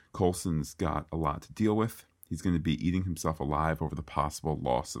 Coulson's got a lot to deal with. He's going to be eating himself alive over the possible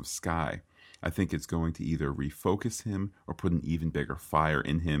loss of Sky. I think it's going to either refocus him or put an even bigger fire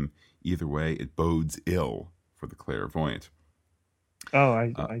in him. Either way, it bodes ill for the clairvoyant. Oh,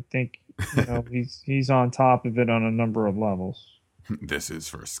 I think he's on top of it on a number of levels. This is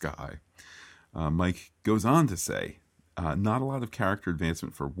for Sky. Mike goes on to say, not a lot of character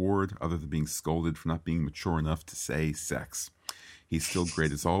advancement for Ward, other than being scolded for not being mature enough to say sex. He's still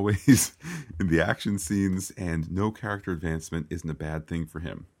great as always in the action scenes, and no character advancement isn't a bad thing for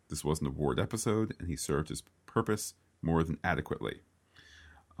him. This wasn't a Ward episode, and he served his purpose more than adequately.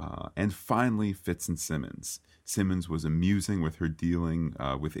 And finally, Fitz and Simmons. Simmons was amusing with her dealing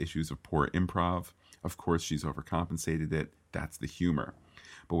with issues of poor improv. Of course, she's overcompensated it. That's the humor.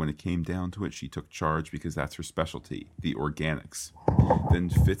 But when it came down to it, she took charge because that's her specialty, the organics. Then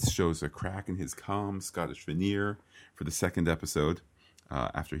Fitz shows a crack in his calm Scottish veneer for the second episode,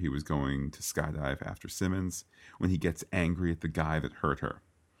 after he was going to skydive after Simmons, when he gets angry at the guy that hurt her.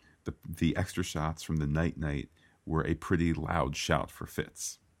 The extra shots from the night were a pretty loud shout for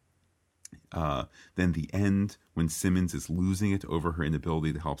Fitz. Then the end, when Simmons is losing it over her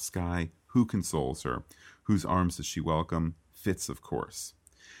inability to help Sky. Who consoles her? Whose arms does she welcome? Fitz, of course.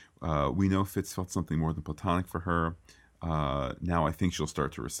 We know Fitz felt something more than platonic for her. Now I think she'll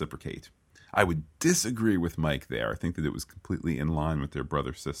start to reciprocate. I would disagree with Mike there. I think that it was completely in line with their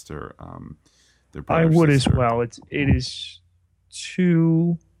brother-sister. I would as well. It is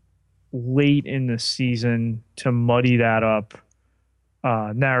too late in the season to muddy that up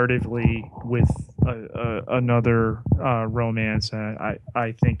narratively with another romance.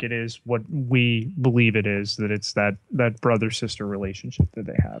 I think it is what we believe it is, that it's that brother-sister relationship that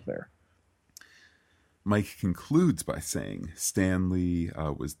they have there. Mike concludes by saying Stanley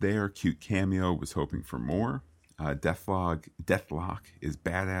was there, cute cameo, was hoping for more. Deathlock is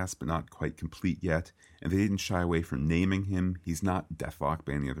badass but not quite complete yet, and they didn't shy away from naming him. He's not Deathlock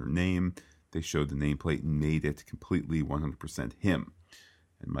by any other name. They showed the nameplate and made it completely 100% him.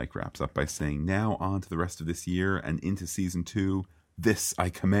 And Mike wraps up by saying, now on to the rest of this year and into season 2. This I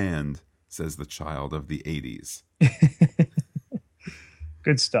command, says the child of the 80s.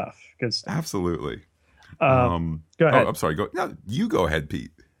 Good stuff. Absolutely. Go ahead. Oh, I'm sorry. You go ahead,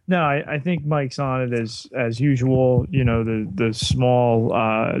 Pete. No, I think Mike's on it as usual. The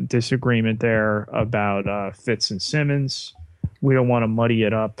small disagreement there about Fitz and Simmons. We don't want to muddy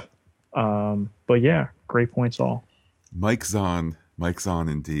it up. But yeah, great points all. Mike's on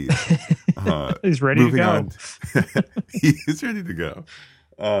indeed. He's ready to go. He is ready to go.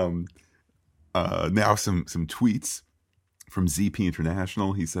 Now some tweets from ZP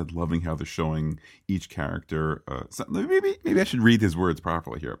International. He said, loving how they're showing each character. Maybe I should read his words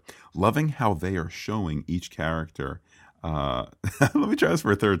properly here. Loving how they are showing each character. Let me try this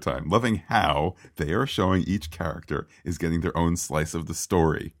for a third time. Loving how they are showing each character is getting their own slice of the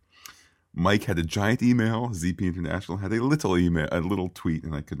story. Mike had a giant email. ZP International had a little tweet,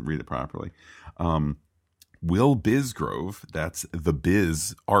 and I couldn't read it properly. Will Bizgrove, that's the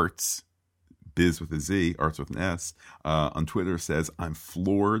Biz Arts, Biz with a Z, Arts with an S, on Twitter says, I'm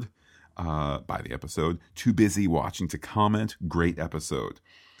floored by the episode. Too busy watching to comment. Great episode.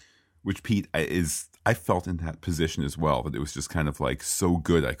 Which, Pete, I felt in that position as well, that it was just kind of like so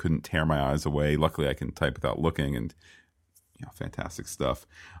good I couldn't tear my eyes away. Luckily, I can type without looking, and fantastic stuff.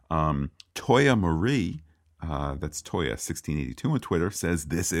 Toya Marie, that's Toya1682 on Twitter, says,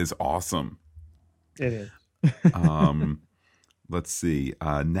 this is awesome. It is. Let's see.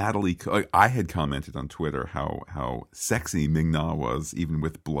 Natalie, I had commented on Twitter how sexy Ming-Na was, even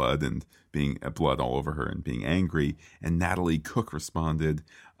with blood and being blood all over her and being angry. And Natalie Cook responded,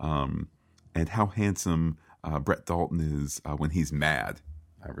 and how handsome Brett Dalton is when he's mad.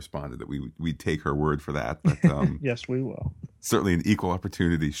 I responded that we'd take her word for that. But yes, we will. Certainly an equal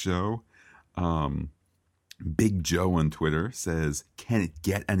opportunity show. Big Joe on Twitter says, can it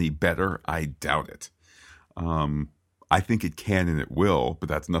get any better? I doubt it. I think it can and it will, but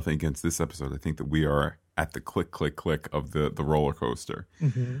that's nothing against this episode. I think that we are at the click, click, click of the roller coaster.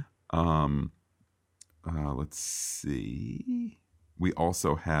 Mm-hmm. Let's see. We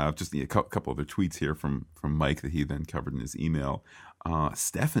also have just a couple other tweets here from Mike that he then covered in his email.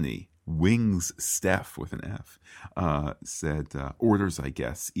 Stephanie, Wings Steph with an F, said, orders, I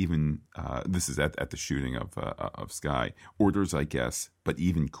guess, even, this is at the shooting of Sky, orders, I guess, but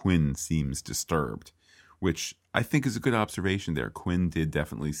even Quinn seems disturbed, which I think is a good observation there. Quinn did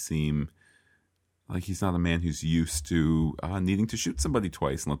definitely seem like he's not a man who's used to needing to shoot somebody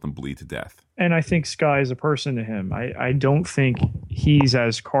twice and let them bleed to death. And I think Sky is a person to him. I don't think he's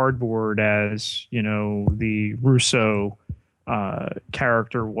as cardboard as, the Russo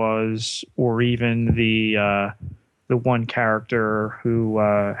character was, or even the one character who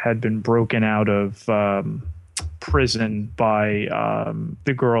had been broken out of prison by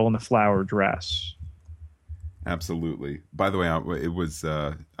the girl in the flower dress. Absolutely. By the way, it was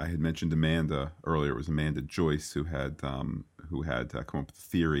I had mentioned Amanda earlier. It was Amanda Joyce who had come up with the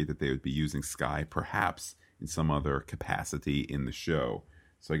theory that they would be using Sky perhaps in some other capacity in the show.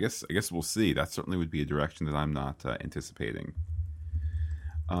 So I guess we'll see. That certainly would be a direction that I'm not anticipating.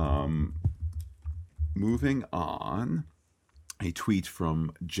 Moving on, a tweet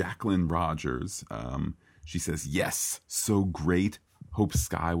from Jacqueline Rogers. She says, "Yes, so great. Hope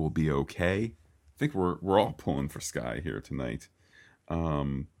Sky will be okay." I think we're all pulling for Sky here tonight.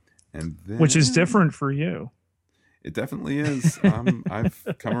 And then, which is different for you. It definitely is. I've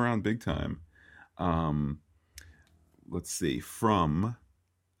come around big time. Let's see, from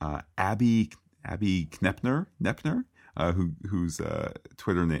Abby Knepner, whose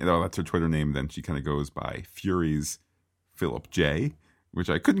Twitter name. Oh, that's her Twitter name. Then she kind of goes by Fury's Philip J, which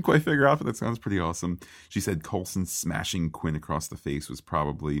I couldn't quite figure out, but that sounds pretty awesome. She said Coulson smashing Quinn across the face was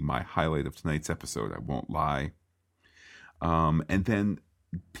probably my highlight of tonight's episode. I won't lie. And then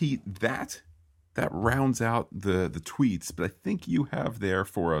Pete, that rounds out the tweets, but I think you have there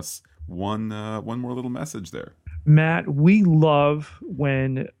for us one more little message there. Matt, we love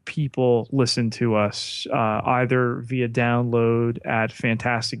when people listen to us either via download at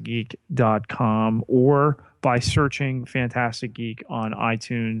fantasticgeek.com or by searching Fantastic Geek on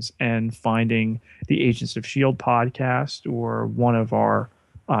iTunes and finding the Agents of S.H.I.E.L.D. podcast or one of our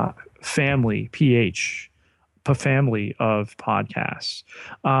family of podcasts.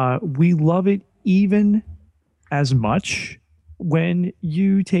 We love it even as much when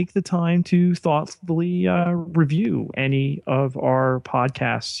you take the time to thoughtfully review any of our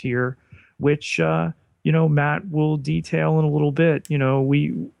podcasts here, which Matt will detail in a little bit.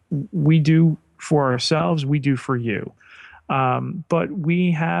 We do for ourselves, we do for you. But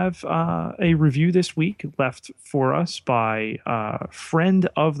we have a review this week left for us by friend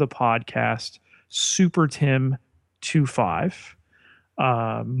of the podcast, Super Tim 25,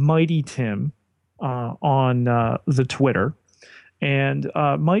 Mighty Tim on the Twitter. And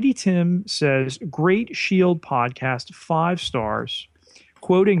Mighty Tim says, "Great S.H.I.E.L.D. podcast, 5 stars."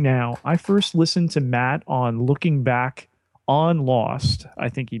 Quoting now, "I first listened to Matt on Looking Back on Lost." I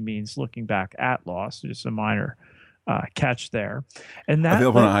think he means looking back at Lost, just a minor catch there. And that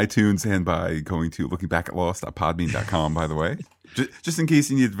available on iTunes and by going to lookingbackatlast.podbean.com, by the way. Just in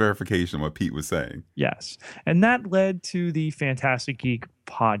case you need verification of what Pete was saying. Yes. And that led to the Fantastic Geek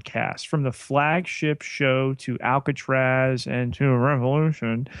podcast, from the flagship show to Alcatraz and to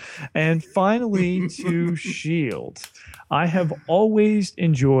Revolution, and finally to S.H.I.E.L.D. I have always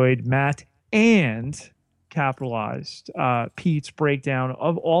enjoyed Matt and capitalized Pete's breakdown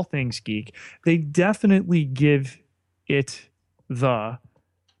of all things geek. They definitely give it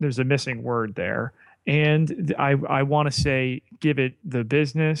there's a missing word there. And I want to say, give it the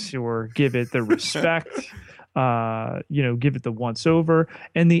business, or give it the respect, give it the once over.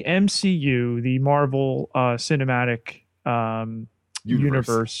 And the MCU, the Marvel Cinematic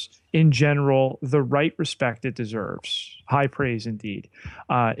universe in general, the right respect it deserves. High praise indeed.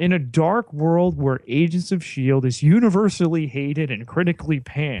 In a dark world where Agents of S.H.I.E.L.D. is universally hated and critically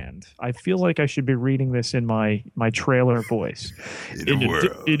panned. I feel like I should be reading this in my trailer voice.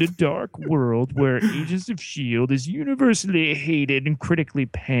 In a dark world where Agents of S.H.I.E.L.D. is universally hated and critically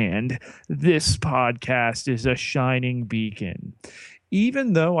panned, this podcast is a shining beacon.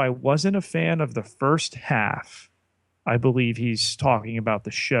 Even though I wasn't a fan of the first half, I believe he's talking about the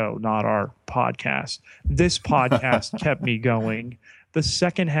show, not our podcast. This podcast kept me going. The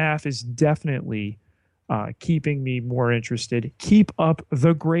second half is definitely keeping me more interested. Keep up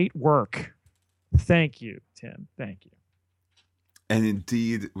the great work. Thank you, Tim. Thank you. And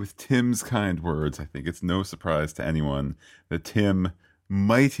indeed, with Tim's kind words, I think it's no surprise to anyone that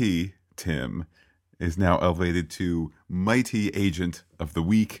Mighty Tim, is now elevated to Mighty Agent of the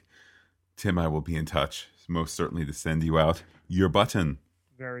Week. Tim, I will be in touch, most certainly, to send you out your button.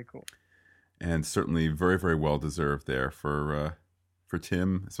 Very cool. And certainly very, very well deserved there for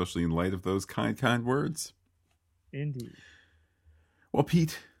Tim, especially in light of those kind words. Indeed. Well,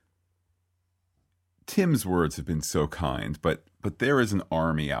 Pete, Tim's words have been so kind, but there is an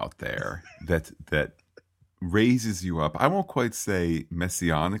army out there that raises you up. I won't quite say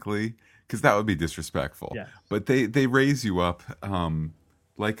messianically, because that would be disrespectful. Yes. But they raise you up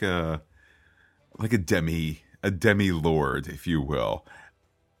like a demi lord, if you will.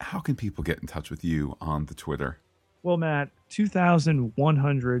 How can people get in touch with you on the Twitter? Well, Matt,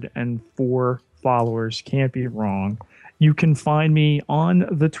 2,104 followers, can't be wrong. You can find me on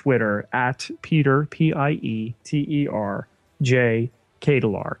the Twitter at Peter, Pieter J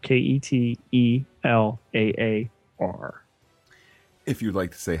Ketelaar, Ketelaar. If you'd like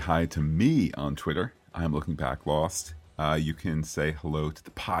to say hi to me on Twitter, I'm Looking Back Lost. You can say hello to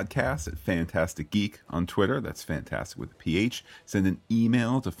the podcast at Fantastic Geek on Twitter. That's fantastic with a PH. Send an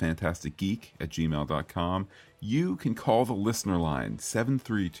email to fantasticgeek@gmail.com. You can call the listener line,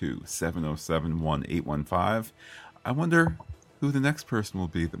 732-707-1815. I wonder who the next person will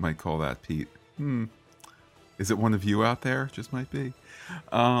be that might call that, Pete. Is it one of you out there? Just might be.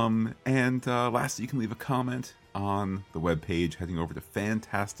 Lastly, you can leave a comment on the webpage, heading over to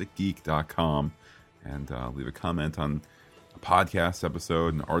fantasticgeek.com, and leave a comment on a podcast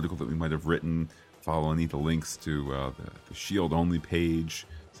episode, an article that we might have written. Follow any of the links to the Shield-only page,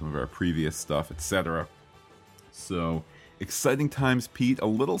 some of our previous stuff, etc. So, exciting times, Pete. A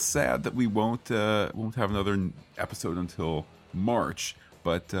little sad that we won't have another episode until March,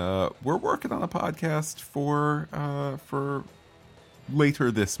 but we're working on a podcast for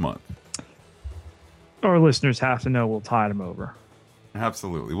later this month. Our listeners have to know we'll tide them over.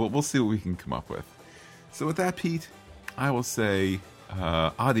 Absolutely. We'll see what we can come up with. So with that, Pete, I will say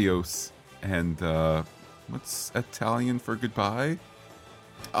adios, and what's Italian for goodbye?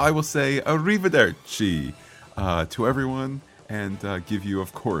 I will say arrivederci to everyone, and give you,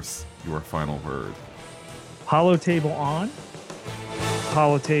 of course, your final word. Holotable on.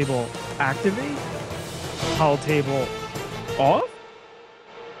 Holotable activate. Holotable